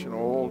invitation.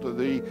 All to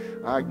thee,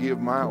 I give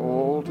my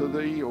all to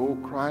thee, O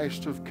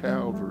Christ of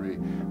Calvary,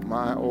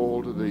 my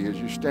all to thee. As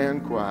you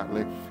stand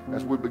quietly,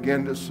 as we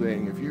begin to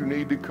sing, if you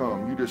need to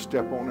come, you just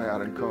step on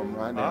out and come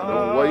right now.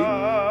 Don't wait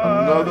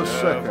another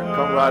second.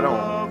 Come right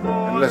on,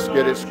 and let's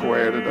get it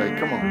square today.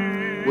 Come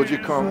on. Would you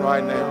come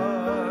right now?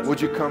 Would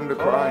you come to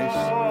Christ?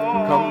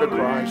 Come to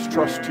Christ.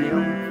 Trust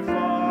Him.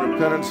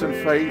 Repentance and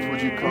faith,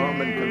 would you come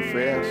and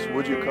confess?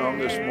 Would you come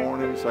this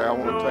morning and say, I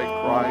want to take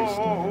Christ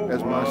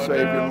as my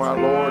Savior and my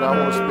Lord. I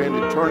want to spend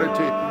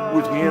eternity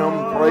with Him,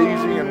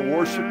 praising and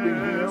worshiping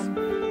Him.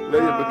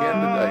 Let it begin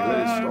today. Let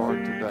it start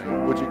today.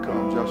 Would you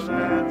come just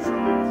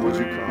now? Would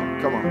you come?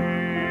 Come on.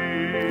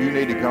 You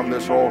need to come to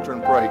this altar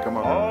and pray. Come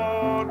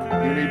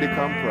on. You need to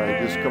come pray.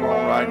 Just come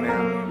on right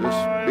now.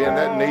 Just bend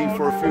that knee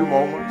for a few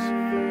moments.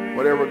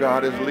 Whatever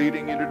God is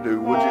leading you to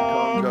do, would you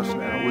come just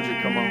now? Would you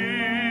come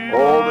on?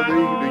 All to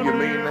thee, do you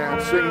mean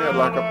that? Sing that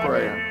like a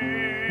prayer.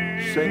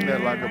 Sing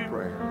that like a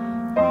prayer.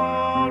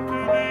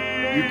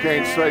 You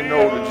can't say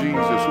no to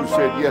Jesus who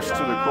said yes to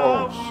the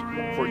cross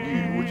for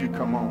you. Would you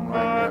come on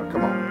right now?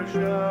 Come on.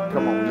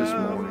 Come on this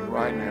morning,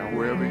 right now,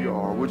 wherever you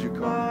are. Would you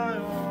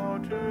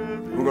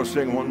come? We're going to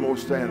sing one more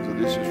stanza.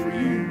 This is for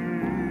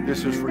you.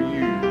 This is for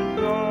you.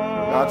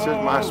 God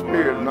says, my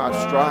spirit will not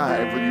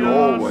strive with you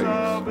always.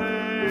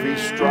 If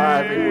He's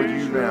striving with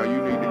you now,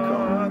 you need to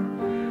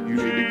come. You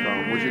need to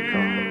come. Would you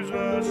come?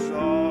 Jesus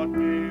sought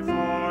me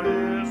for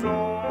His own.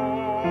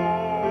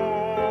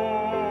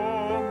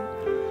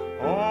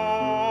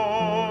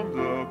 On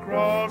the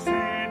cross He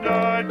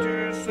died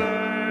to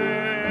save.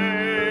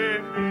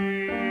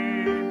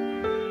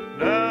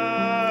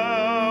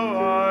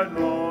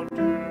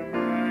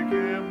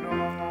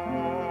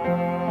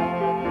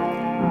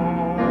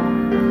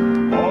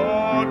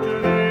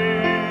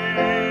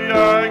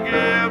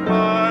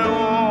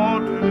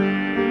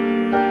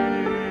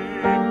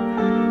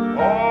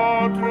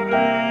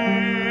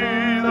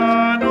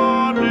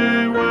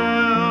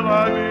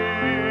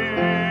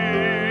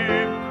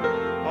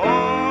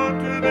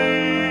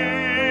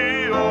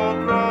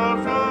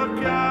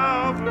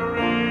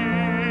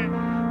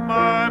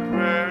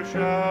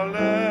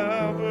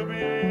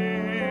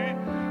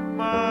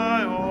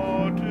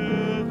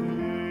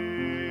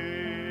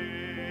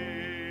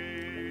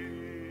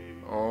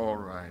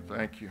 right.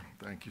 Thank you.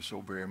 Thank you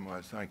so very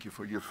much. Thank you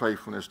for your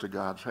faithfulness to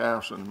God's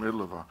house in the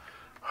middle of a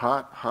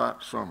hot,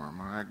 hot summer.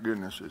 My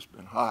goodness, it's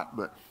been hot,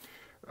 but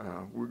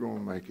we're going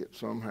to make it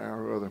somehow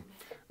or other.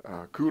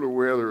 Cooler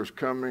weather is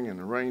coming, and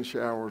the rain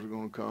showers are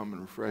going to come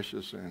and refresh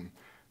us, and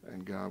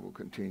God will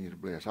continue to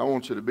bless. I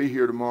want you to be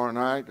here tomorrow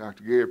night.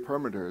 Dr. Gary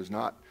Permiter has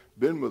not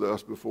been with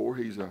us before.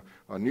 He's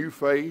a new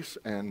face,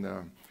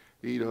 and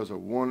he does a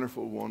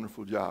wonderful,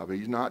 wonderful job.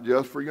 He's not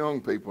just for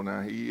young people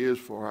now. He is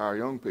for our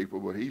young people,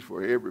 but he's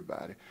for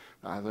everybody.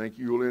 I think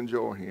you'll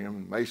enjoy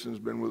him. Mason's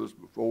been with us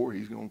before.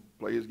 He's going to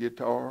play his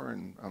guitar,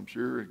 and I'm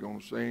sure he's going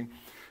to sing.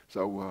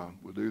 So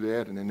we'll do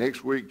that. And then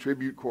next week,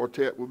 Tribute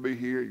Quartet will be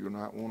here. You'll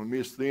not want to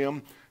miss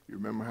them. You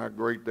remember how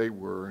great they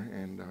were,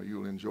 and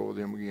you'll enjoy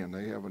them again.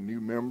 They have a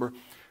new member,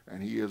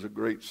 and he is a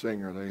great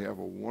singer. They have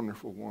a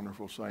wonderful,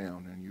 wonderful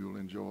sound, and you'll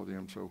enjoy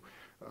them. So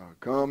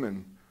come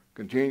and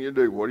continue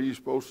to do. What are you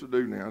supposed to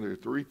do now? There are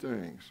three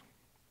things.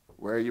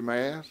 Wear your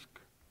mask,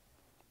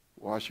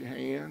 wash your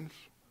hands,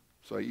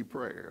 say your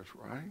prayers,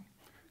 right?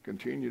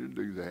 Continue to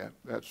do that.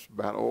 That's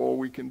about all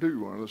we can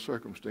do under the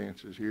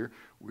circumstances here.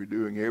 We're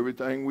doing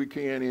everything we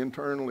can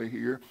internally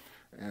here,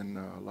 and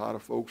a lot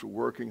of folks are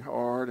working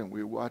hard, and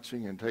we're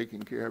watching and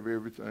taking care of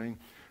everything.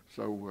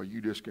 So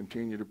you just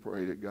continue to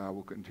pray that God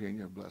will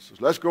continue to bless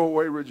us. Let's go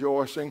away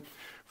rejoicing.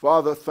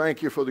 Father,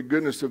 thank you for the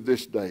goodness of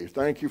this day.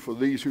 Thank you for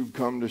these who've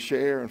come to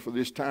share and for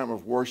this time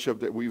of worship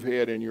that we've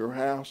had in your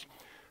house.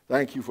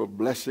 Thank you for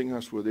blessing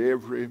us with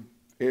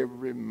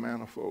every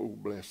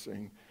manifold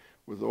blessing,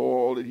 with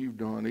all that you've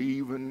done,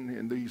 even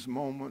in these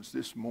moments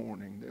this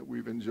morning that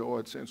we've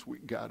enjoyed since we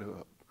got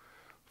up,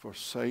 for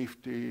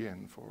safety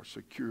and for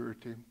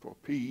security, for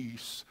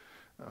peace,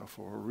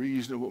 for a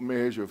reasonable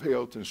measure of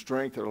health and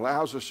strength that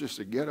allows us just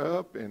to get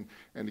up and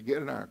to get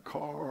in our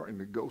car and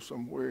to go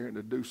somewhere and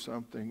to do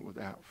something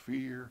without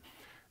fear,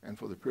 and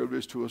for the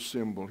privilege to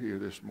assemble here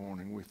this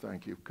morning. We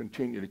thank you.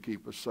 Continue to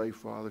keep us safe,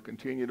 Father.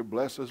 Continue to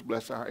bless us,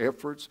 bless our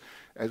efforts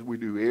as we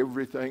do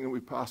everything that we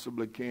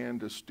possibly can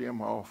to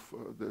stem off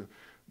the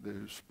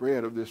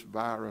spread of this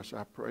virus.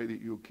 I pray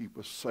that you'll keep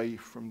us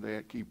safe from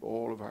that, keep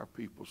all of our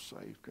people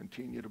safe.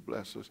 Continue to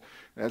bless us.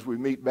 As we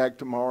meet back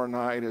tomorrow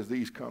night, as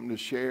these come to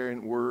share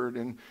in word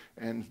and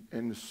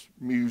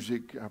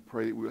music, I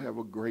pray that we'll have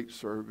a great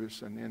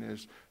service. And then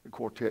as the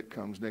quartet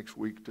comes next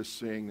week to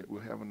sing, that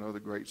we'll have another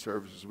great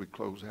service as we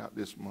close out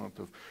this month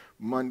of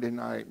Monday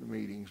night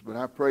meetings. But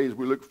I pray as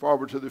we look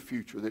forward to the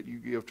future that you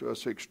give to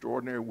us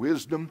extraordinary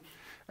wisdom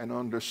and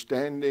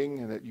understanding,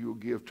 and that you'll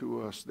give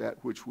to us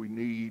that which we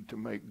need to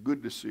make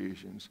good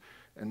decisions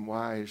and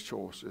wise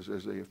choices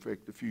as they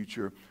affect the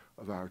future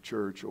of our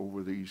church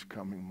over these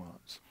coming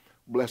months.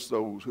 Bless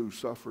those who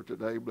suffer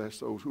today. Bless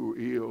those who are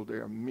ill.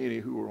 There are many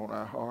who are on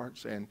our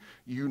hearts, and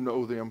you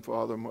know them,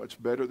 Father,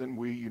 much better than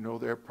we. You know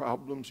their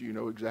problems. You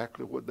know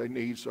exactly what they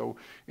need. So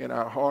in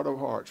our heart of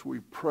hearts,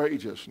 we pray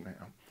just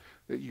now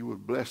that you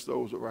would bless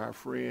those of our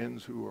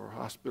friends who are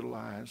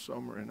hospitalized.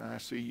 Some are in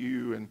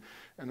ICU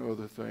and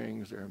other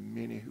things. There are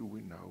many who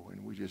we know,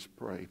 and we just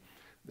pray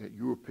that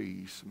your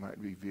peace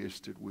might be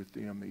visited with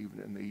them even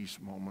in these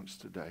moments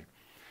today.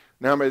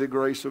 Now may the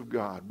grace of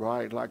God,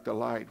 bright like the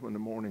light when the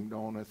morning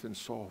dawneth, and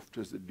soft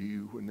as the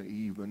dew when the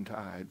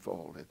eventide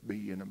falleth,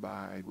 be and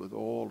abide with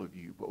all of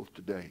you both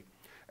today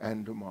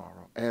and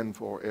tomorrow and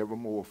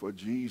forevermore. For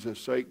Jesus'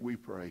 sake we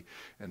pray.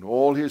 And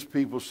all his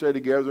people say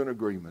together in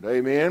agreement,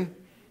 amen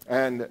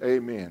and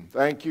amen.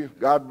 Thank you.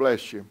 God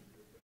bless you.